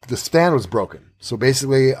 the stand was broken. So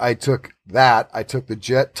basically I took the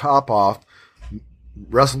jet top off,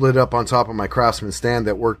 wrestled it up on top of my Craftsman stand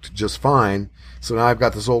that worked just fine. So now I've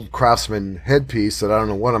got this old Craftsman headpiece that I don't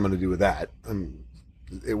know what I'm going to do with that.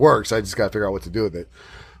 It works. I just got to figure out what to do with it.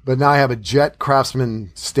 But now I have a jet Craftsman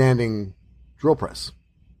standing drill press.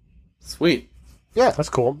 Sweet. Yeah. That's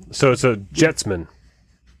cool. So it's a Jetsman.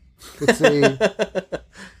 It's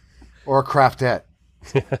or a Craftette.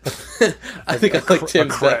 I think I like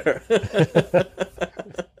Tim's better.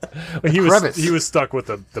 He was stuck with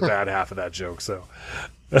the bad half of that joke. So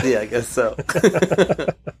yeah, I guess so.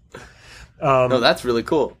 No, that's really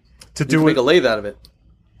cool. To You do can make it, a lathe out of it.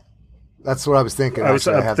 That's what I was thinking. I was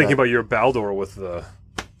Actually, I have thinking that. about your Baldor with the.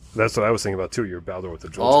 That's what I was thinking about too. Your Baldor with the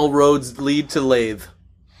drill. All roads lead to lathe.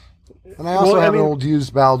 And I also Well, I have mean- an old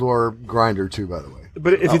used Baldor grinder too, by the way.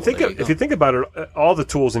 But if Oh, you think there you go. if you think about it, all the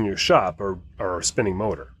tools in your shop are a spinning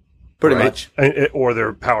motor. Pretty right? much. Or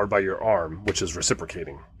they're powered by your arm, which is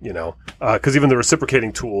reciprocating. Because even the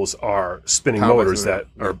reciprocating tools are spinning Powered by motors the-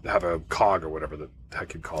 that have a cog or whatever the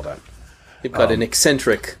heck you'd call that. They've got an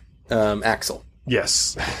eccentric axle.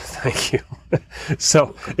 Yes, thank you.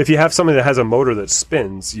 So if you have something that has a motor that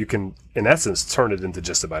spins, you can, in essence, turn it into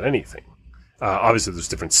just about anything. Obviously, there's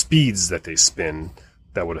different speeds that they spin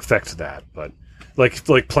that would affect that, but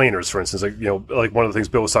like planers, for instance. Like, like one of the things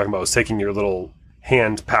Bill was talking about was taking your little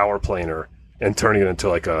hand power planer and turning it into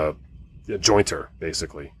like a jointer,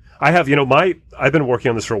 basically. I have, I've been working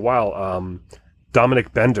on this for a while.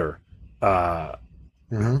 Dominic Bender, Dominic's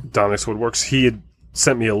Woodworks, he had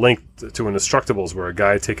sent me a link to an Instructables where a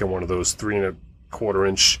guy had taken one of those 3¼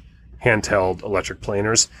 inch handheld electric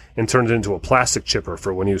planers and turned it into a plastic chipper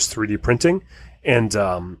for when he was 3D printing.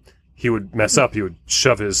 And he would mess up. He would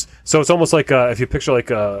shove his... So it's almost like, if you picture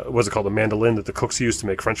like, what's it called, a mandolin that the cooks use to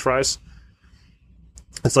make French fries.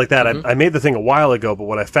 It's like that. I made the thing a while ago, but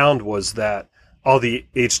what I found was that all the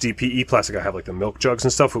HDPE plastic I have, like the milk jugs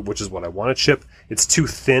and stuff, which is what I want to chip, it's too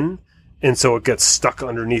thin, and so it gets stuck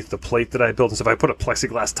underneath the plate that I built. And so if I put a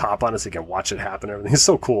plexiglass top on it so you can watch it happen, everything is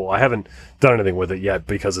so cool. I haven't done anything with it yet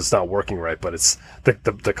because it's not working right, but it's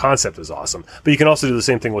the concept is awesome. But you can also do the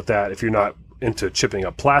same thing with that if you're not into chipping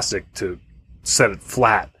up plastic, to set it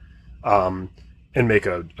flat and make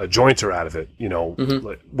a jointer out of it,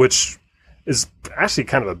 which is actually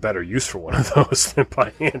kind of a better use for one of those than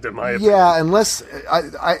by hand, in my opinion. Yeah, unless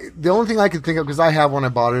the only thing I could think of, because I have one I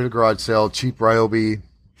bought at a garage sale, cheap Ryobi.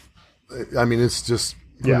 I mean, it's just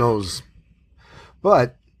who knows.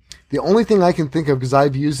 But the only thing I can think of, because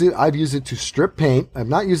I've used it to strip paint. I've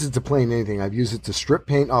not used it to plane anything. I've used it to strip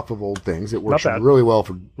paint off of old things. It works really well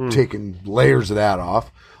for taking layers of that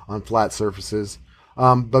off on flat surfaces.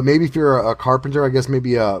 But maybe if you're a carpenter, I guess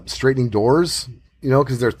maybe straightening doors.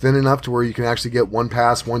 Because they're thin enough to where you can actually get one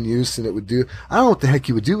pass, one use, and it would do. I don't know what the heck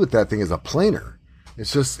you would do with that thing as a planer.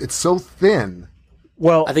 It's so thin.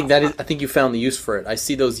 Well, I think you found the use for it. I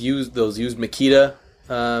see those used Makita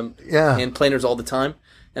hand planers all the time,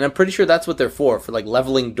 and I'm pretty sure that's what they're for like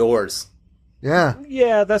leveling doors. Yeah.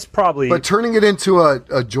 Yeah, that's probably. But turning it into a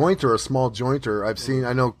jointer, a small jointer, I've seen.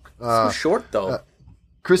 I know. So short though.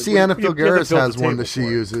 Christiana Filgaris has one that she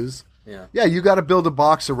uses. Yeah. Yeah, you got to build a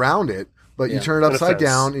box around it. But you turn it upside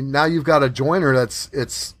down, and now you've got a jointer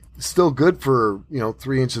it's still good for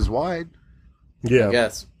 3 inches wide. Yeah, I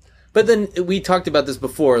guess. But then we talked about this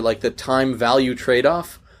before, like the time value trade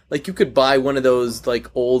off. Like you could buy one of those like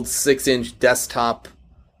old 6-inch desktop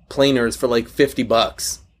planers for like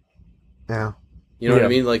 $50. Yeah, you know what I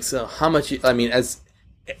mean. Like, so how much? I mean,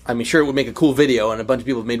 sure it would make a cool video, and a bunch of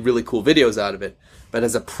people have made really cool videos out of it. But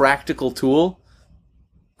as a practical tool,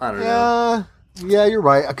 I don't know. Yeah, you're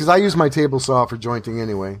right. Because I use my table saw for jointing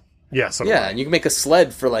anyway. Yeah, and you can make a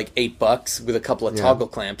sled for like $8 with a couple of toggle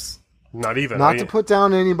clamps. Not to put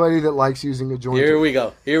down anybody that likes using a jointer. Here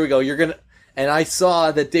we go. You're gonna. And I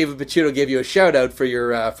saw that David Picciuto gave you a shout out for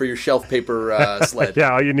your shelf paper sled.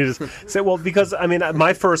 Yeah, all you need is say, well, because I mean,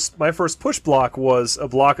 my first push block was a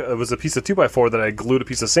block. It was a piece of 2x4 that I glued a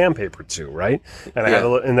piece of sandpaper to, right? And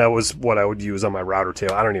and that was what I would use on my router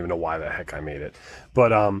table. I don't even know why the heck I made it, but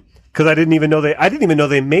because I didn't even know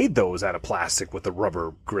they made those out of plastic with the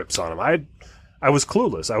rubber grips on them. I was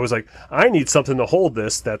clueless. I was like, I need something to hold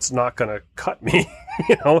this that's not going to cut me,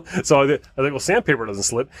 So I think, well, sandpaper doesn't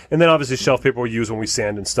slip. And then obviously shelf paper we use when we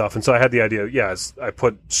sand and stuff. And so I had the idea, I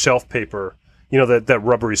put shelf paper, that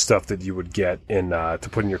rubbery stuff that you would get in to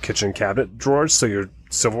put in your kitchen cabinet drawers so your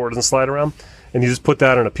silverware doesn't slide around. And you just put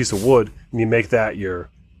that on a piece of wood and you make that your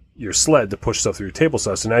sled to push stuff through your table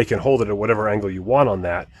saw. So now you can hold it at whatever angle you want on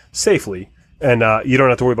that safely. And you don't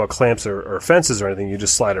have to worry about clamps or fences or anything. You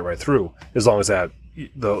just slide it right through, as long as that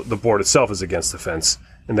the board itself is against the fence,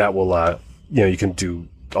 and that will you can do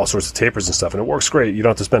all sorts of tapers and stuff, and it works great. You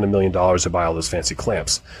don't have to spend $1 million to buy all those fancy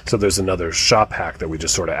clamps. So there's another shop hack that we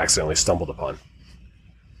just sort of accidentally stumbled upon.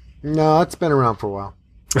 No, it's been around for a while.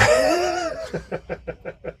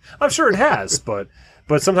 I'm sure it has, but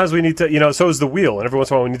sometimes we need to, so is the wheel, and every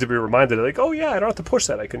once in a while we need to be reminded, like, oh yeah, I don't have to push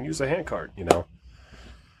that. I can use the hand cart,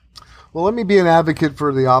 Well, let me be an advocate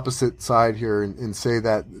for the opposite side here and say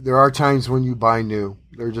that there are times when you buy new.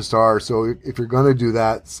 There just are. So if you're going to do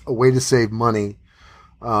that, a way to save money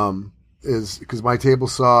is because my table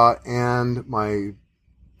saw and the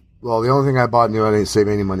only thing I bought new, I didn't save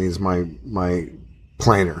any money, is my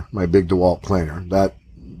planer, my big DeWalt planer. That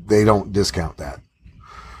they don't discount that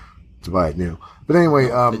to buy it new. But anyway,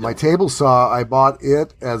 my table saw, I bought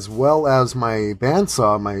it as well as my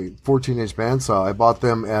bandsaw, my 14-inch bandsaw. I bought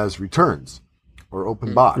them as returns or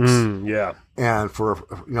open box. Yeah. And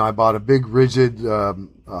I bought a big rigid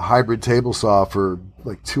hybrid table saw for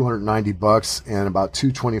like $290, and about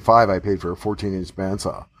 $225 I paid for a 14-inch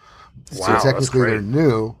bandsaw. Wow, so technically they're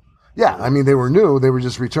new. Yeah, I mean, they were new. They were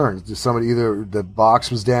just returns. Just somebody, either the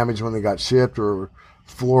box was damaged when they got shipped or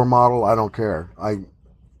floor model. I don't care.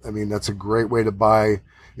 I mean, that's a great way to buy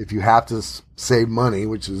if you have to save money,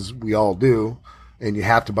 which is we all do, and you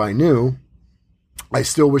have to buy new. I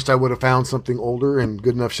still wished I would have found something older and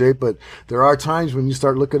good enough shape, but there are times when you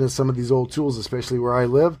start looking at some of these old tools, especially where I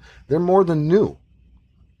live, they're more than new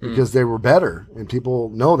because they were better, and people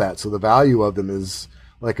know that. So the value of them is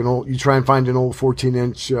like you try and find an old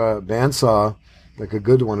 14-inch bandsaw, like a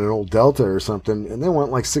good one, an old Delta or something, and they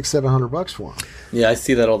want like $600-700 for them. Yeah, I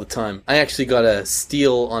see that all the time. I actually got a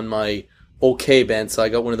steal on my OK bandsaw. I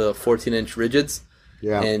got one of the 14-inch rigids.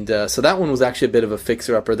 Yeah. And so that one was actually a bit of a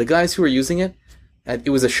fixer-upper. The guys who were using it, it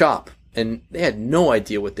was a shop, and they had no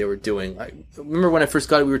idea what they were doing. I remember when I first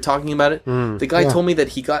got it, we were talking about it. The guy told me that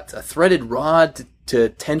he got a threaded rod to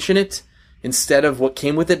tension it instead of what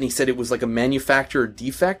came with it, and he said it was like a manufacturer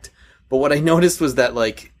defect. But what I noticed was that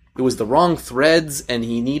like it was the wrong threads, and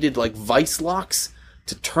he needed like vice locks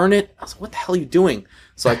to turn it. I was like, what the hell are you doing?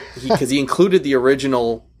 So because he included the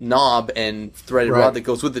original knob and threaded rod that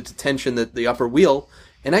goes with it to tension the upper wheel,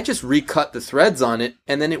 and I just recut the threads on it,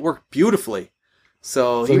 and then it worked beautifully.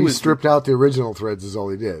 So he stripped out the original threads is all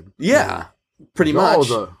he did. Yeah, pretty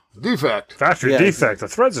much. Oh, the defect. Factory defect. The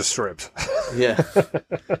threads are stripped. Yeah.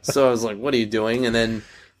 So I was like, what are you doing? And then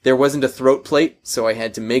there wasn't a throat plate, so I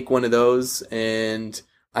had to make one of those, and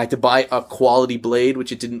I had to buy a quality blade,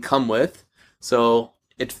 which it didn't come with. So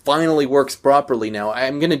it finally works properly now.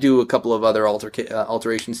 I'm going to do a couple of other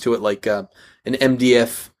alterations to it, like an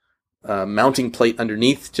MDF mounting plate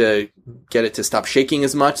underneath to get it to stop shaking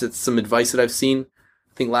as much. That's some advice that I've seen.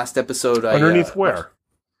 I think last episode underneath where?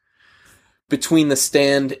 Between the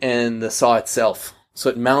stand and the saw itself. So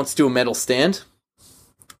it mounts to a metal stand.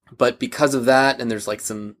 But because of that, and there's like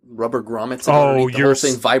some rubber grommets underneath, the whole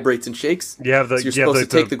thing vibrates and shakes. Yeah, so you're supposed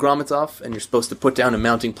to take the grommets off, and you're supposed to put down a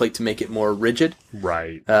mounting plate to make it more rigid.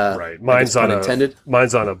 Right, right. Mine's on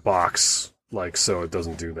a box, like, so it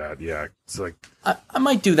doesn't do that. Yeah, it's like I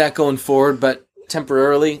might do that going forward, but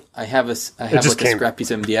temporarily, I have like a scrap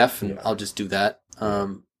piece of MDF, and I'll just do that.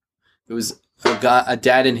 It was a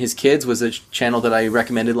dad and his kids was a channel that I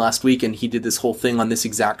recommended last week, and he did this whole thing on this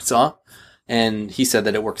exact saw. And he said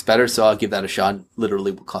that it works better, so I'll give that a shot.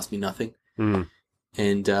 Literally will cost me nothing. And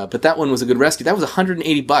but that one was a good rescue. That was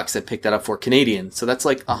 $180 I picked that up for Canadian. So that's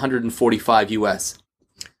like $145 US.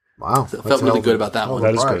 Wow. So I felt really good about that one.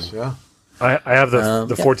 That is good. Yeah. I have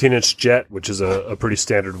the 14-inch Jet, which is a pretty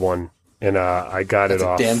standard one, and I got that's it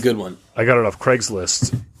off. Damn good one. I got it off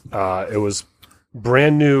Craigslist. It was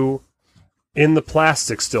brand new in the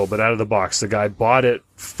plastic still, but out of the box. The guy bought it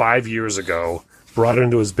 5 years ago. Brought it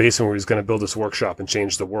into his basement where he was going to build this workshop and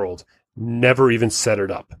change the world. Never even set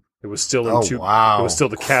it up. It was still in It was still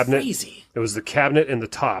the cabinet. Crazy. It was the cabinet in the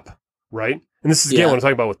top, right? And this is again what I'm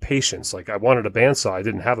talking about with patience. Like I wanted a bandsaw, I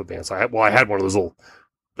didn't have a bandsaw. I had one of those little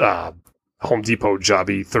Home Depot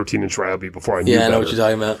jobby 13-inch Ryobi before I knew better. I know what you're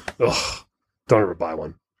talking about. Ugh, don't ever buy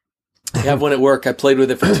one. I have one at work. I played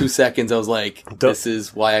with it for 2 seconds. I was like, "This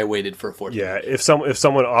is why I waited for 14." Yeah, if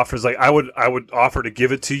someone offers, like I would offer to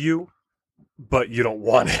give it to you. But you don't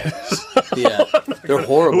want it. Yeah, they're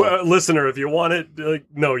horrible. Listener, if you want it,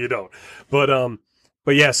 no, you don't. But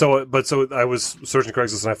yeah. So I was searching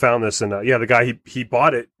Craigslist and I found this, and the guy he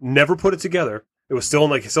bought it, never put it together. It was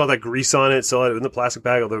still in still had that grease on it, still had it in the plastic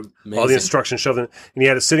bag, all the instructions shoved in, and he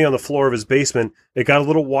had it sitting on the floor of his basement. It got a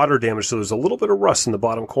little water damage, so there's a little bit of rust in the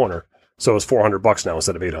bottom corner. So it was $400 now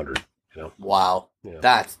instead of $800. You know? Wow.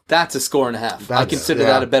 Yeah. That's a score and a half. I consider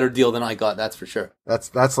that a better deal than I got. That's for sure.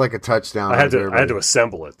 That's like a touchdown. I had to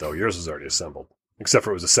assemble it though. Yours was already assembled, except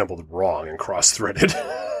for it was assembled wrong and cross-threaded.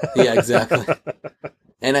 Yeah, exactly.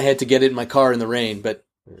 And I had to get it in my car in the rain. But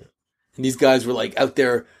these guys were like out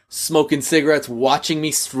there smoking cigarettes, watching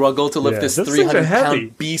me struggle to lift this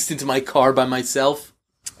 300-pound beast into my car by myself.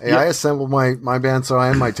 Hey, I assembled my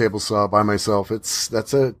bandsaw and my table saw by myself. That's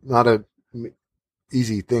not a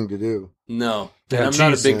easy thing to do. No, and I'm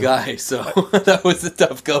not a big guy, so that was a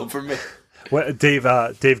tough go for me. Well, Dave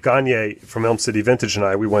Gagne from Elm City Vintage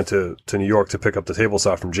and we went to New York to pick up the table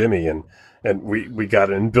saw from Jimmy, and we got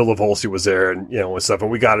it, and Bill Volsey was there, and and stuff, and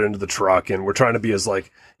we got it into the truck, and we're trying to be as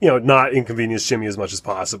not inconvenience Jimmy as much as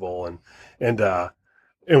possible, and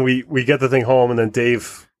we get the thing home, and then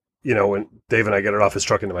Dave, and Dave and I get it off his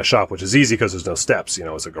truck into my shop, which is easy because there's no steps,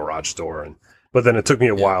 it's a garage door, but then it took me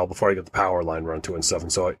a while before I got the power line run to it and stuff.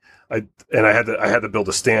 And so I had to build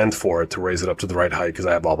a stand for it to raise it up to the right height because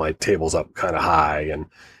I have all my tables up kind of high. And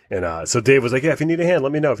so Dave was like, yeah, if you need a hand,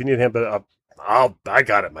 let me know if you need a hand. But I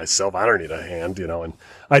got it myself. I don't need a hand, and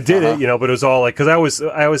I did it, but it was all like, because I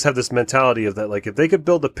always have this mentality of that, like, if they could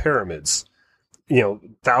build the pyramids,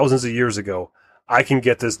 thousands of years ago, I can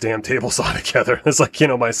get this damn table saw together. It's like,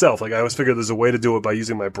 myself. Like, I always figured there's a way to do it by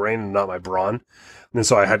using my brain and not my brawn. And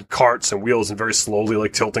so I had carts and wheels and very slowly,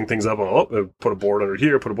 like, tilting things up. Put a board under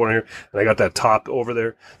here, put a board under here. And I got that top over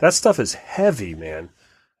there. That stuff is heavy, man.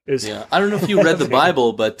 Yeah. I don't know if you read the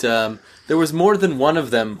Bible, but there was more than one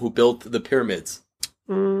of them who built the pyramids.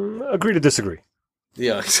 Agree to disagree.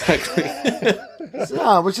 Yeah, exactly.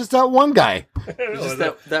 No, it was just that one guy. Just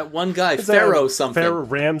that one guy, Pharaoh something. Pharaoh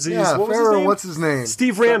Ramses. Yeah, what was Pharaoh, his name? what's his name?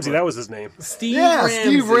 Steve Ramsey, that was his name. Steve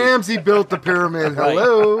Steve Ramsey built the pyramid. Right.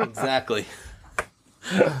 Hello. Exactly.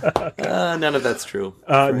 None of that's true.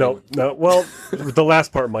 No. Well, the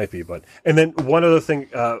last part might be, but and then one other thing,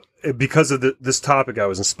 because of this topic, I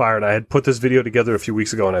was inspired. I had put this video together a few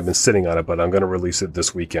weeks ago, and I've been sitting on it, but I'm going to release it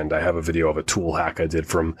this weekend. I have a video of a tool hack I did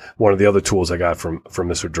from one of the other tools I got from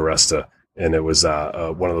Mr. DiResta, and it was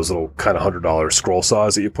one of those little kind of $100 scroll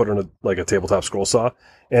saws that you put on a tabletop scroll saw.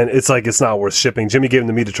 And it's not worth shipping. Jimmy gave them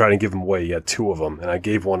to me to try and give them away. He had 2 of them, and I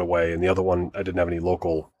gave one away, and the other one I didn't have any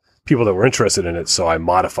local people that were interested in it, so I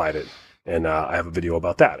modified it, and I have a video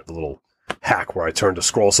about that, a little hack where I turned a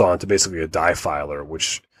scroll saw into basically a die filer,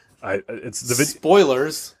 which it's the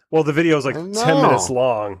spoilers. Well, the video is like No. 10 minutes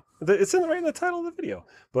long. It's right in the title of the video,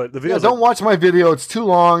 but the video Don't watch my video. It's too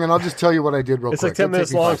long, and I'll just tell you what I did real it's quick. like 10 It'll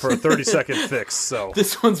minutes take me long 5 for a 30-second fix. So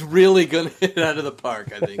This one's really gonna hit out of the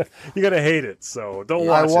park, I think. you're gonna hate it. So don't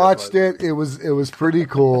I watch it. watched it. It was pretty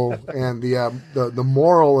cool, and the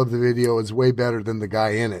moral of the video is way better than the guy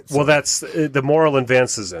in it. So. Well, that's the moral in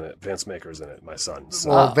Vance is in it. Vance Maker's in it, my son.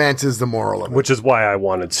 So. Well, Vance is the moral of it. Which is why I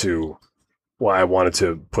wanted to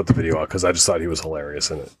put the video out, because I just thought he was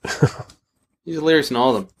hilarious in it. He's hilarious in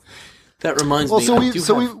all of them. That reminds me.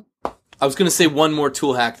 I was going to say one more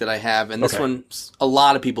tool hack that I have, and this one a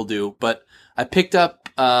lot of people do, but I picked up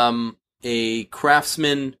a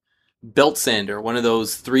Craftsman belt sander, one of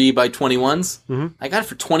those 3x21s. Mm-hmm. I got it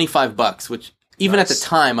for $25, which even at the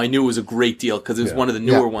time I knew was a great deal because it was one of the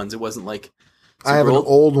newer ones. It wasn't like I have an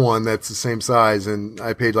old one that's the same size, and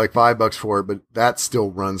I paid like $5 for it, but that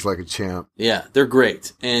still runs like a champ. Yeah, they're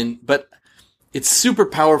great, but it's super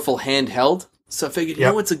powerful handheld. So I figured, you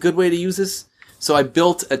know what's a good way to use this? So I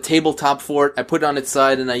built a tabletop for it. I put it on its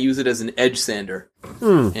side, and I use it as an edge sander.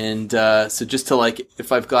 And so just to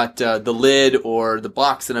if I've got the lid or the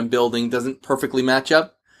box that I'm building doesn't perfectly match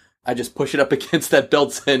up, I just push it up against that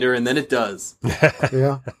belt sander, and then it does.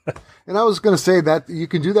 Yeah. And I was going to say that you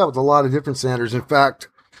can do that with a lot of different sanders. In fact,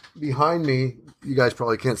 behind me, you guys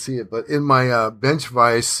probably can't see it, but in my bench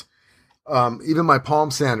vise, even my palm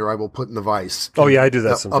sander, I will put in the vise. Oh yeah, I do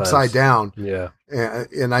that sometimes. Upside down. Yeah.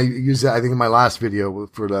 And I use that, I think, in my last video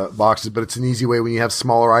for the boxes, but it's an easy way when you have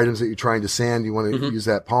smaller items that you're trying to sand, you want to use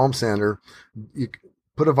that palm sander. You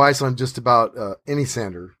put a vise on just about any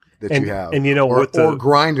sander that you have. And or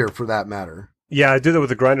grinder for that matter. Yeah, I do that with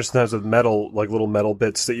the grinder sometimes with metal, like little metal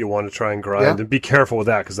bits that you want to try and grind. And be careful with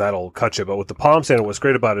that because that'll cut you. But with the palm sander, what's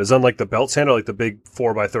great about it is unlike the belt sander, like the big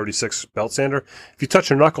 4x36 belt sander, if you touch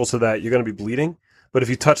your knuckles to that, you're going to be bleeding. But if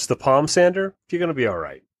you touch the palm sander, you're going to be all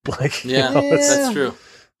right. That's true.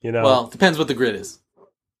 Well, depends what the grit is.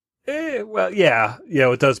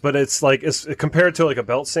 It does, but it's compared to like a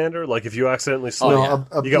belt sander. Like if you accidentally slip,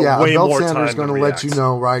 you got way more time. A belt sander is going to let you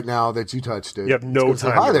know right now that you touched it. You have no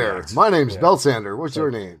time. Hi there, my name's Belt Sander. What's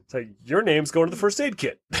your name? It's like your name's going to the first aid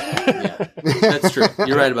kit. Yeah, that's true.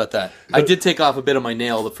 You're right about that. I did take off a bit of my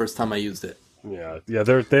nail the first time I used it. Yeah.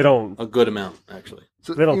 They don't a good amount actually.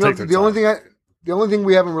 So, they don't take their time. The only thing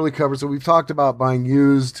we haven't really covered, so we've talked about buying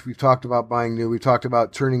used, we've talked about buying new, we've talked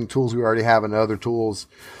about turning tools we already have into other tools.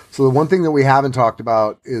 So the one thing that we haven't talked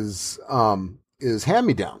about is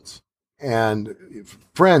hand-me-downs and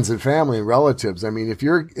friends and family and relatives. I mean, if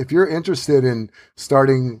you're interested in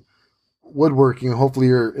starting woodworking, hopefully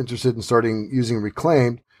you're interested in starting using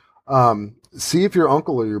reclaimed. See if your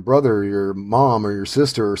uncle or your brother or your mom or your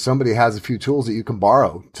sister or somebody has a few tools that you can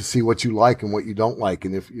borrow to see what you like and what you don't like.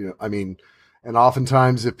 And and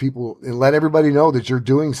oftentimes if people, and let everybody know that you're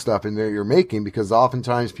doing stuff and that you're making, because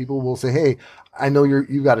oftentimes people will say, hey, I know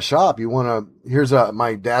you got a shop. Here's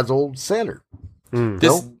my dad's old sander.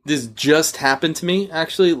 This just happened to me.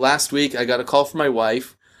 Actually, last week I got a call from my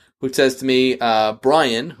wife who says to me,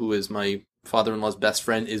 Brian, who is my father-in-law's best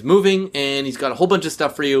friend, is moving and he's got a whole bunch of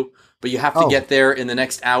stuff for you, but you have to get there in the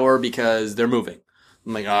next hour because they're moving.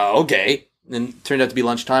 I'm like, okay. And it turned out to be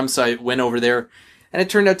lunchtime. So I went over there and it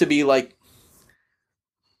turned out to be like,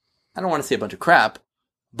 I don't want to say a bunch of crap,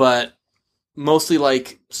 but mostly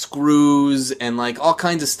like screws and like all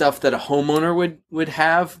kinds of stuff that a homeowner would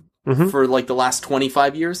have for like the last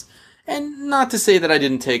 25 years. And not to say that I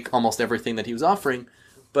didn't take almost everything that he was offering,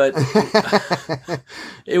 but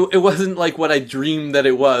it wasn't like what I dreamed that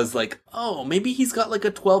it was. Like, oh, maybe he's got like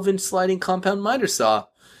a 12-inch sliding compound miter saw.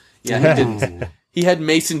 Yeah, he didn't. He had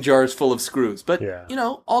mason jars full of screws. But,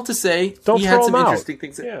 all to say, Don't he throw had some them out. interesting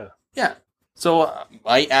things. Yeah. So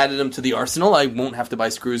I added them to the arsenal. I won't have to buy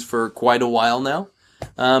screws for quite a while now.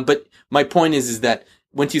 But my point is that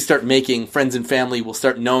once you start making, friends and family will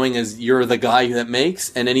start knowing as you're the guy that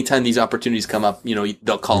makes. And anytime these opportunities come up,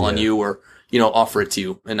 they'll call on you or, offer it to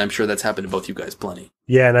you. And I'm sure that's happened to both you guys plenty.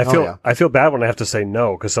 Yeah, and I feel bad when I have to say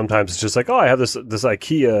no, because sometimes it's just like, oh, I have this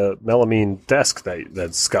IKEA melamine desk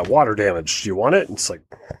that's got water damage. Do you want it? And it's like,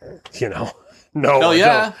 no. Oh,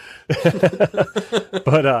 yeah.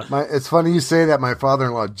 But it's funny you say that. My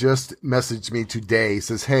father-in-law just messaged me today. He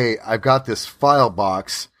says, hey, I've got this file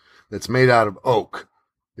box that's made out of oak.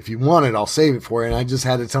 If you want it, I'll save it for you. And I just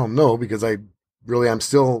had to tell him no, because I've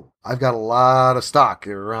got a lot of stock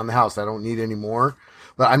around the house. I don't need any more.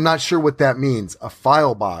 But I'm not sure what that means. A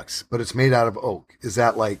file box, but it's made out of oak. Is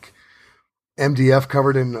that like MDF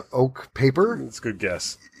covered in oak paper? It's a good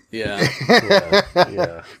guess. Yeah.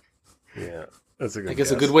 Yeah. That's a good I guess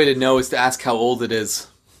guess. a good way to know is to ask how old it is.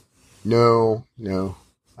 No.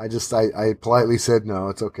 I politely said no,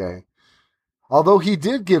 it's okay. Although he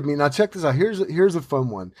did give me, now check this out. Here's a fun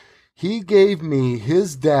one. He gave me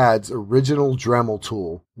his dad's original Dremel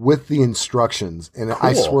tool with the instructions. And Cool.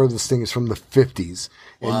 I swear this thing is from the 50s.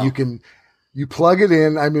 Wow. And you plug it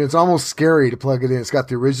in. I mean, it's almost scary to plug it in. It's got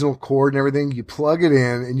the original cord and everything. You plug it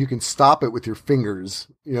in and you can stop it with your fingers,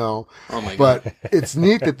 Oh my God. But it's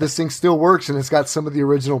neat that this thing still works and it's got some of the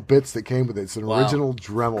original bits that came with it. It's an original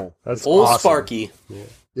Dremel. That's Old awesome. Sparky.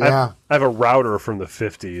 Yeah. I have a router from the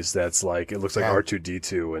 50s that's like, it looks like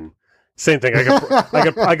R2D2, and same thing.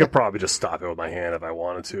 I could probably just stop it with my hand if I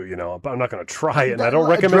wanted to, but I'm not going to try it, and I don't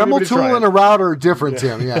recommend Dremel anybody tool try and it. a router are different,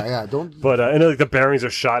 Tim. Yeah. Don't. But and like the bearings are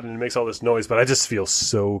shot and it makes all this noise, but I just feel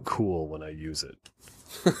so cool when I use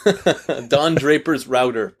it. Don Draper's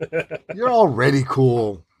router. You're already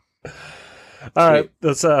cool. All right,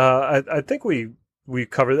 that's I think we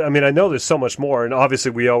covered. I mean, I know there's so much more, and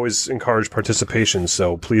obviously we always encourage participation.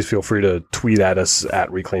 So please feel free to tweet at us at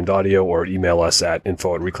Reclaimed Audio or email us at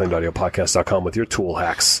info@reclaimedaudiopodcast.com with your tool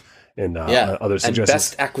hacks and other suggestions. And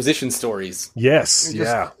best acquisition stories. Yes,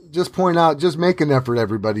 Just point out, just make an effort,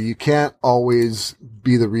 everybody. You can't always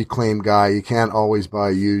be the Reclaim guy. You can't always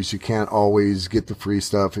buy used. You can't always get the free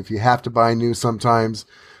stuff. If you have to buy new sometimes,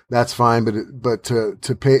 that's fine. But to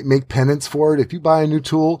make penance for it, if you buy a new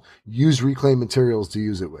tool, use Reclaim materials to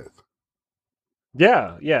use it with.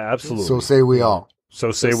 Yeah, absolutely. So say we all.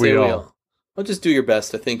 So say we all. Well, just do your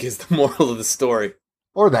best, I think, is the moral of the story.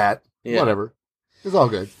 Or that. Yeah. Whatever. It's all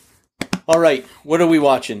good. All right, what are we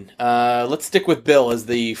watching? Let's stick with Bill as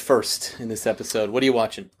the first in this episode. What are you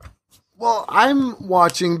watching? Well, I'm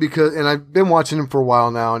watching and I've been watching him for a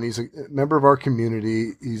while now, and he's a member of our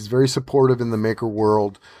community. He's very supportive in the maker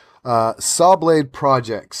world. Sawblade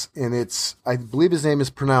Projects, and I believe his name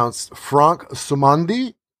is pronounced Frank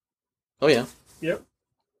Sumandi. Oh, yeah. Yep.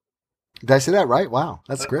 Did I say that right? Wow,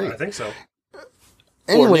 that's great. I think so.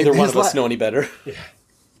 Anyway, or neither one of us know any better.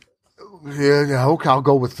 Yeah, okay, I'll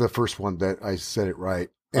go with the first one that I said it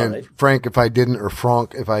right. And right. Frank, if I didn't, or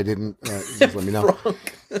Frank, if I didn't, just let me know.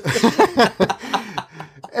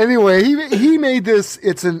 Anyway, he made this.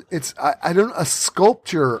 It's a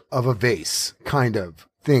sculpture of a vase kind of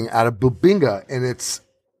thing out of bubinga, and it's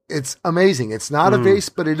amazing. It's not a vase,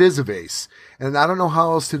 but it is a vase, and I don't know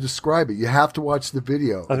how else to describe it. You have to watch the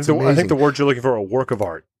video. I think the word you're looking for, a work of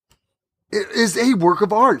art. It is a work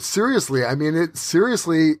of art. Seriously. I mean, it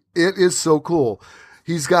is so cool.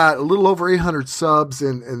 He's got a little over 800 subs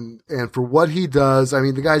and for what he does, I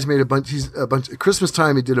mean, the guy's made at Christmas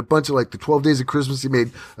time. He did a bunch of like the 12 days of Christmas. He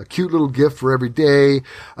made a cute little gift for every day.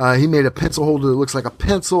 He made a pencil holder that looks like a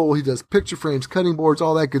pencil. He does picture frames, cutting boards,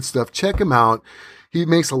 all that good stuff. Check him out. He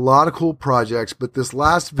makes a lot of cool projects, but this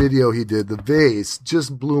last video he did, the vase,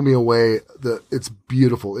 just blew me away. It's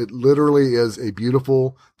beautiful. It literally is a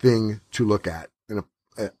beautiful thing to look at. And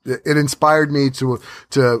it inspired me to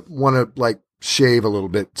want to like shave a little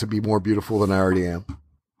bit to be more beautiful than I already am.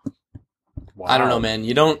 Wow. I don't know, man.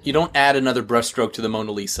 You don't add another brushstroke to the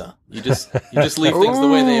Mona Lisa. You just leave things the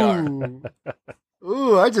way they are.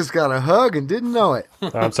 Ooh, I just got a hug and didn't know it.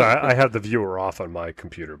 I'm sorry, I have the viewer off on my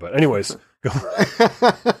computer, but anyways, go.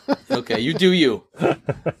 Okay, you do you.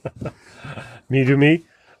 Me do me.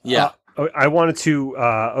 Yeah. I wanted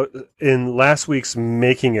to, in last week's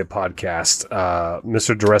Making It podcast,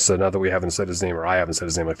 Mr. Duressa, now that we haven't said his name, or I haven't said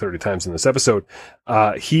his name like 30 times in this episode,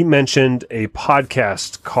 he mentioned a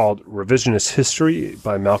podcast called Revisionist History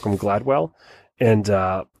by Malcolm Gladwell. And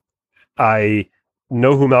I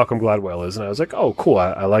know who Malcolm Gladwell is, and I was like, oh, cool.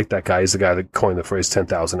 I like that guy. He's the guy that coined the phrase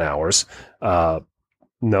 10,000 hours.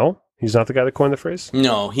 No, he's not the guy that coined the phrase.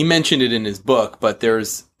 No, he mentioned it in his book, but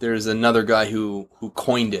there's another guy who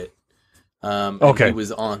coined it. Okay, he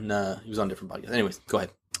was on different podcasts. Anyways, go ahead.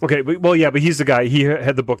 Okay, but he's the guy. He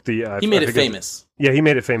had the book. He made it famous. Yeah, he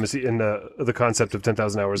made it famous in the concept of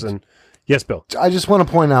 10,000 hours. And yes, Bill. I just want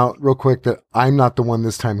to point out real quick that I'm not the one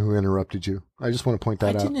this time who interrupted you. I just want to point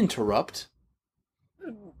that out. I didn't interrupt.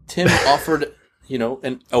 Tim offered,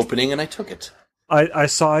 an opening, and I took it. I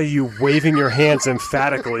saw you waving your hands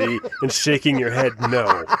emphatically and shaking your head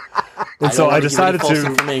no. And so I decided give any false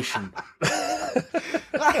information.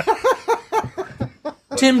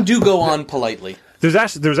 Tim, do go on politely. There's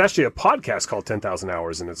actually a podcast called 10,000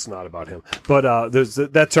 Hours, and it's not about him. But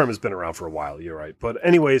that term has been around for a while. You're right. But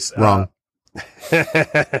anyways, wrong.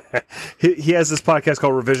 He has this podcast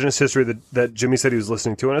called Revisionist History that Jimmy said he was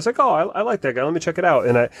listening to, and I was like, oh, I like that guy. Let me check it out.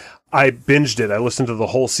 And I binged it. I listened to the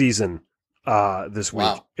whole season this week.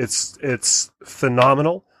 Wow. It's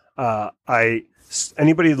phenomenal.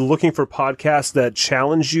 Anybody looking for podcasts that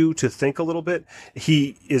challenge you to think a little bit,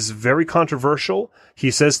 he is very controversial.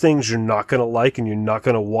 He says things you're not going to like and you're not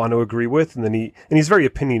going to want to agree with, and he's very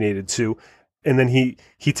opinionated too. And then he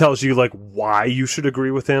tells you like why you should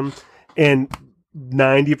agree with him, and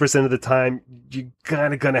 90% of the time you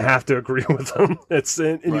kind of going to have to agree with him.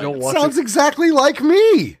 And you don't want. Sounds exactly like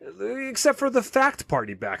me, except for the fact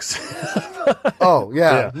party backs. Oh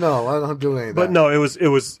yeah, no, I don't do any of that. But no, it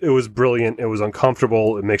was brilliant. It was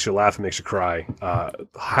uncomfortable. It makes you laugh. It makes you cry.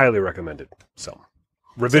 Highly recommended. So,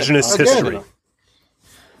 Revisionist History.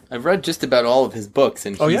 I've read just about all of his books,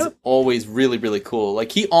 and he's always really, really cool.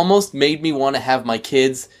 Like, he almost made me want to have my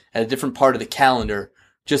kids at a different part of the calendar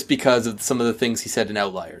just because of some of the things he said in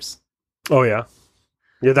Outliers. Oh yeah,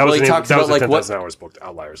 yeah. That was the 10,000 Hours book.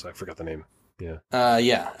 Outliers. I forgot the name.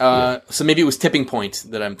 Yeah. So maybe it was Tipping Point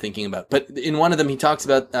that I'm thinking about. But in one of them, he talks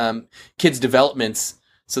about kids' developments.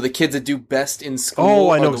 So the kids that do best in school. Oh,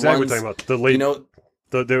 I know are the exactly ones, what you're talking about.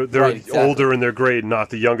 They're right, exactly. older in their grade, not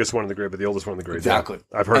the youngest one in the grade, but the oldest one in the grade. Exactly.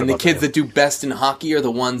 Yeah, I've heard and about the kids that do best in hockey are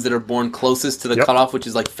the ones that are born closest to the cutoff, which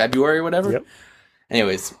is like February or whatever. Yep.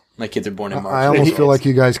 Anyways, my kids are born in March. I almost feel like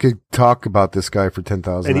you guys could talk about this guy for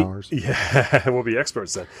 10,000 hours. Yeah, we'll be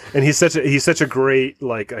experts then. And he's such a great,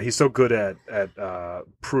 he's so good at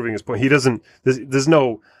proving his point. He doesn't. There's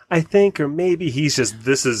no I think or maybe. He's just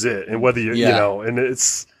this is it, and whether you know, and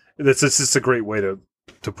it's just a great way to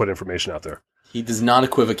put information out there. He does not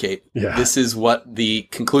equivocate. Yeah. This is what the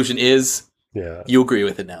conclusion is. Yeah. You agree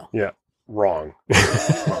with it now. Yeah. Wrong.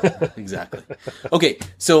 Exactly. Okay,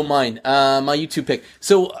 so mine, my YouTube pick.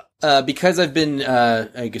 So because I've been,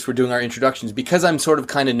 I guess we're doing our introductions, because I'm sort of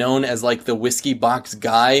kind of known as like the whiskey box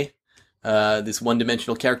guy, this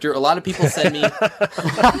one-dimensional character, a lot of people send me...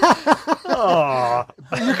 Aww.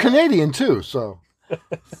 You're Canadian too, so...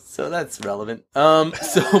 So that's relevant.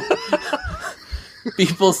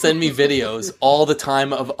 People send me videos all the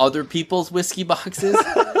time of other people's whiskey boxes.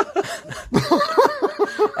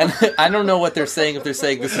 And I don't know what they're saying, if they're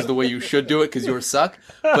saying this is the way you should do it because yours suck,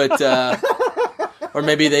 but or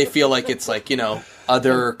maybe they feel like it's like,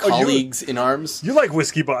 other colleagues in arms. You like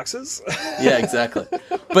whiskey boxes? Yeah, exactly.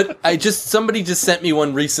 But somebody just sent me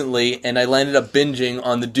one recently, and I landed up binging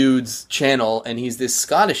on the dude's channel, and he's this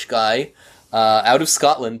Scottish guy out of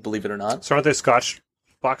Scotland, believe it or not. So aren't they Scotch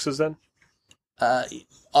boxes then?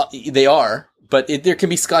 They are, but there can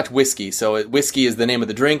be Scotch whiskey. So whiskey is the name of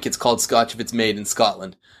the drink. It's called Scotch if it's made in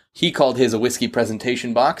Scotland. He called his a whiskey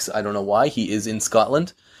presentation box. I don't know why. He is in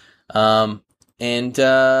Scotland. He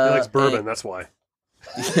likes bourbon. That's why.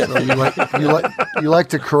 So you like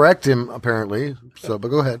to correct him apparently. So, but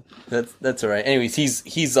go ahead. That's all right. Anyways,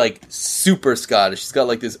 he's like super Scottish. He's got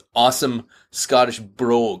like this awesome Scottish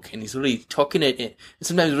brogue, and he's really talking it. It's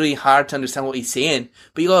sometimes really hard to understand what he's saying,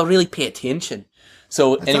 but you gotta really pay attention.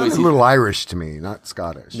 So, anyways, a little Irish to me, not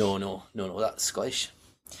Scottish. No, that's Scottish.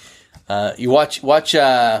 You watch what's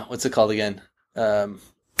it called again?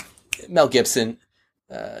 Mel Gibson.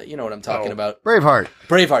 You know what I'm talking about. Braveheart.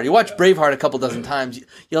 You watch Braveheart a couple dozen times,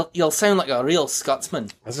 you'll sound like a real Scotsman.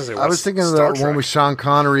 I was thinking of that one with Sean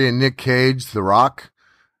Connery and Nick Cage, The Rock.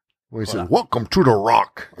 When he said, "Welcome to the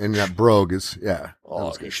Rock," and that brogue is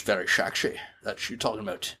Oh, it's very sexy. That's you talking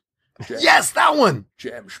about. James. Yes, that one.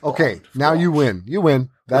 James okay, Bond. now you win.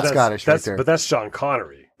 That's Scottish right there. But that's Sean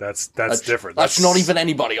Connery. That's different. That's not even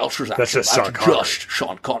anybody else's accent. That's just Sean Connery. Just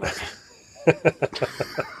Sean Connery.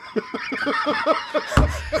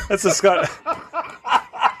 That's a Scott.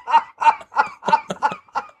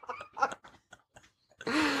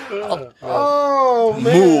 Oh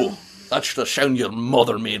man. Moo. That's the sound your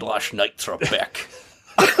mother made last night, Trebek.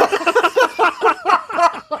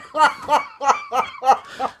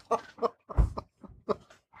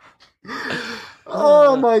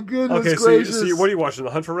 goodness Okay, gracious. so what are you watching?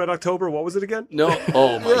 The Hunt for Red October? What was it again? No.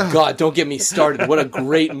 Oh my God! Don't get me started. What a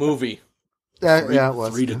great movie. Yeah, it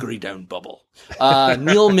was. 3 degree down bubble.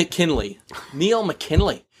 Neil McKinley.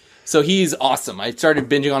 So he's awesome. I started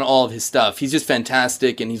binging on all of his stuff. He's just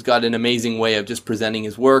fantastic, and he's got an amazing way of just presenting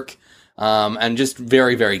his work, and just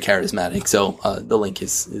very, very charismatic. So the link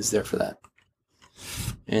is there for that.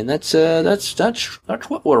 And that's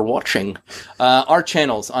what we're watching. Our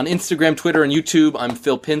channels on Instagram, Twitter, and YouTube. I'm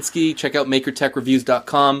Phil Pinsky. Check out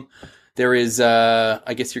MakerTechReviews.com. There is,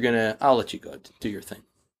 I guess I'll let you go do your thing.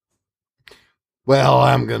 Well,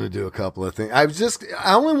 I'm going to do a couple of things. I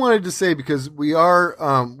only wanted to say, because we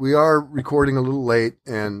are recording a little late,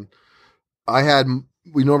 and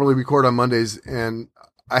we normally record on Mondays, and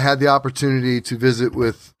I had the opportunity to visit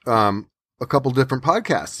with a couple different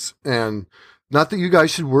podcasts, and not that you guys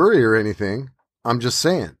should worry or anything. I'm just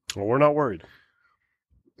saying. Well, we're not worried.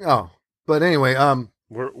 Oh, but anyway,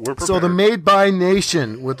 We're prepared. so the Made by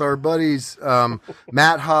Nation with our buddies,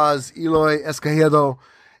 Matt Haas, Eloy Escojedo,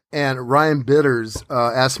 and Ryan Bitters,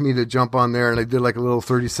 asked me to jump on there, and I did like a little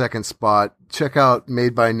 30-second spot. Check out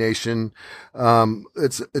Made by Nation.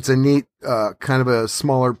 It's a neat, kind of a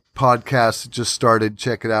smaller podcast that just started.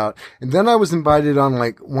 Check it out. And then I was invited on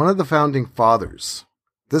like one of the founding fathers.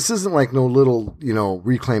 This isn't like no little,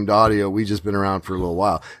 reclaimed audio. We just been around for a little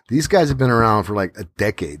while. These guys have been around for like a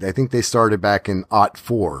decade. I think they started back in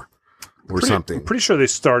 '04 or something. I'm pretty sure they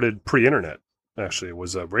started pre-internet. Actually, it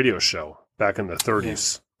was a radio show back in the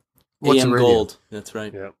 30s. What's AM a radio? Gold. That's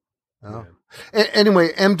right. Yeah. Oh.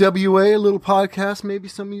 Anyway, MWA, a little podcast. Maybe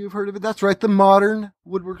some of you have heard of it. That's right. The Modern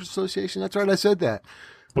Woodworkers Association. That's right. I said that.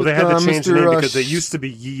 Well, With, they had to change the Mr. name because they used to be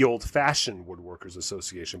Ye Old Fashioned Woodworkers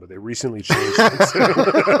Association, but they recently changed it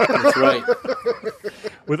That's right.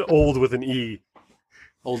 with an E.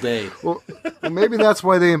 Old day. Well, maybe that's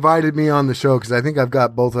why they invited me on the show, because I think I've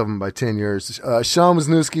got both of them by 10 years. Sean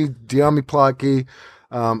Wisniewski, Diami Plotke.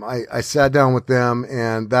 I sat down with them,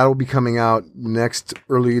 and that'll be coming out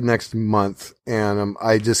early next month. And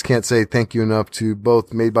I just can't say thank you enough to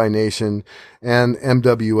both Made by Nation and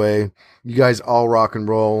MWA. You guys all rock and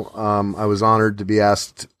roll. I was honored to be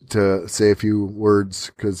asked to say a few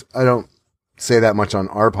words, because I don't say that much on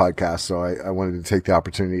our podcast. So I wanted to take the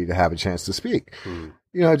opportunity to have a chance to speak.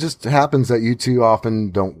 It just happens that you two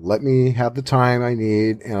often don't let me have the time I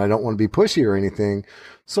need, and I don't want to be pushy or anything.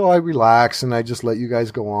 So I relax, and I just let you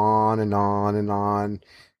guys go on and on and on.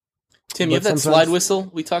 Tim, you have that slide whistle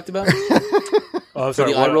we talked about? Oh, I'm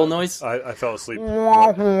sorry. The eye roll noise? I fell asleep.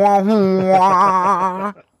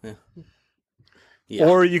 Yeah.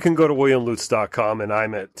 Or you can go to WilliamLutz.com, and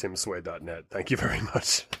I'm at TimSway.net. Thank you very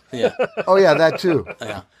much. Yeah. Oh, yeah, that too.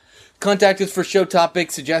 Yeah. Contact us for show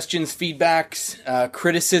topics, suggestions, feedbacks,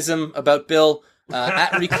 criticism about Bill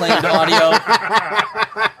at Reclaimed Audio.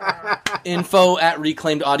 Info at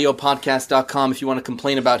reclaimedaudiopodcast.com if you want to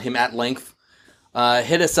complain about him at length.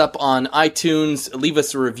 Hit us up on iTunes. Leave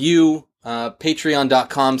us a review.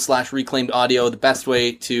 Patreon.com/reclaimedaudio. The best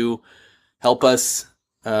way to help us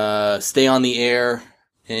stay on the air.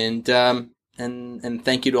 And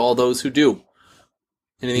thank you to all those who do.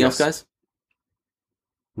 Anything else, guys?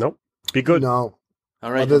 Nope. Be good. No.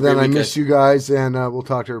 All right. Other than I Great miss weekend. you guys, and we'll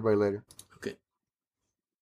talk to everybody later.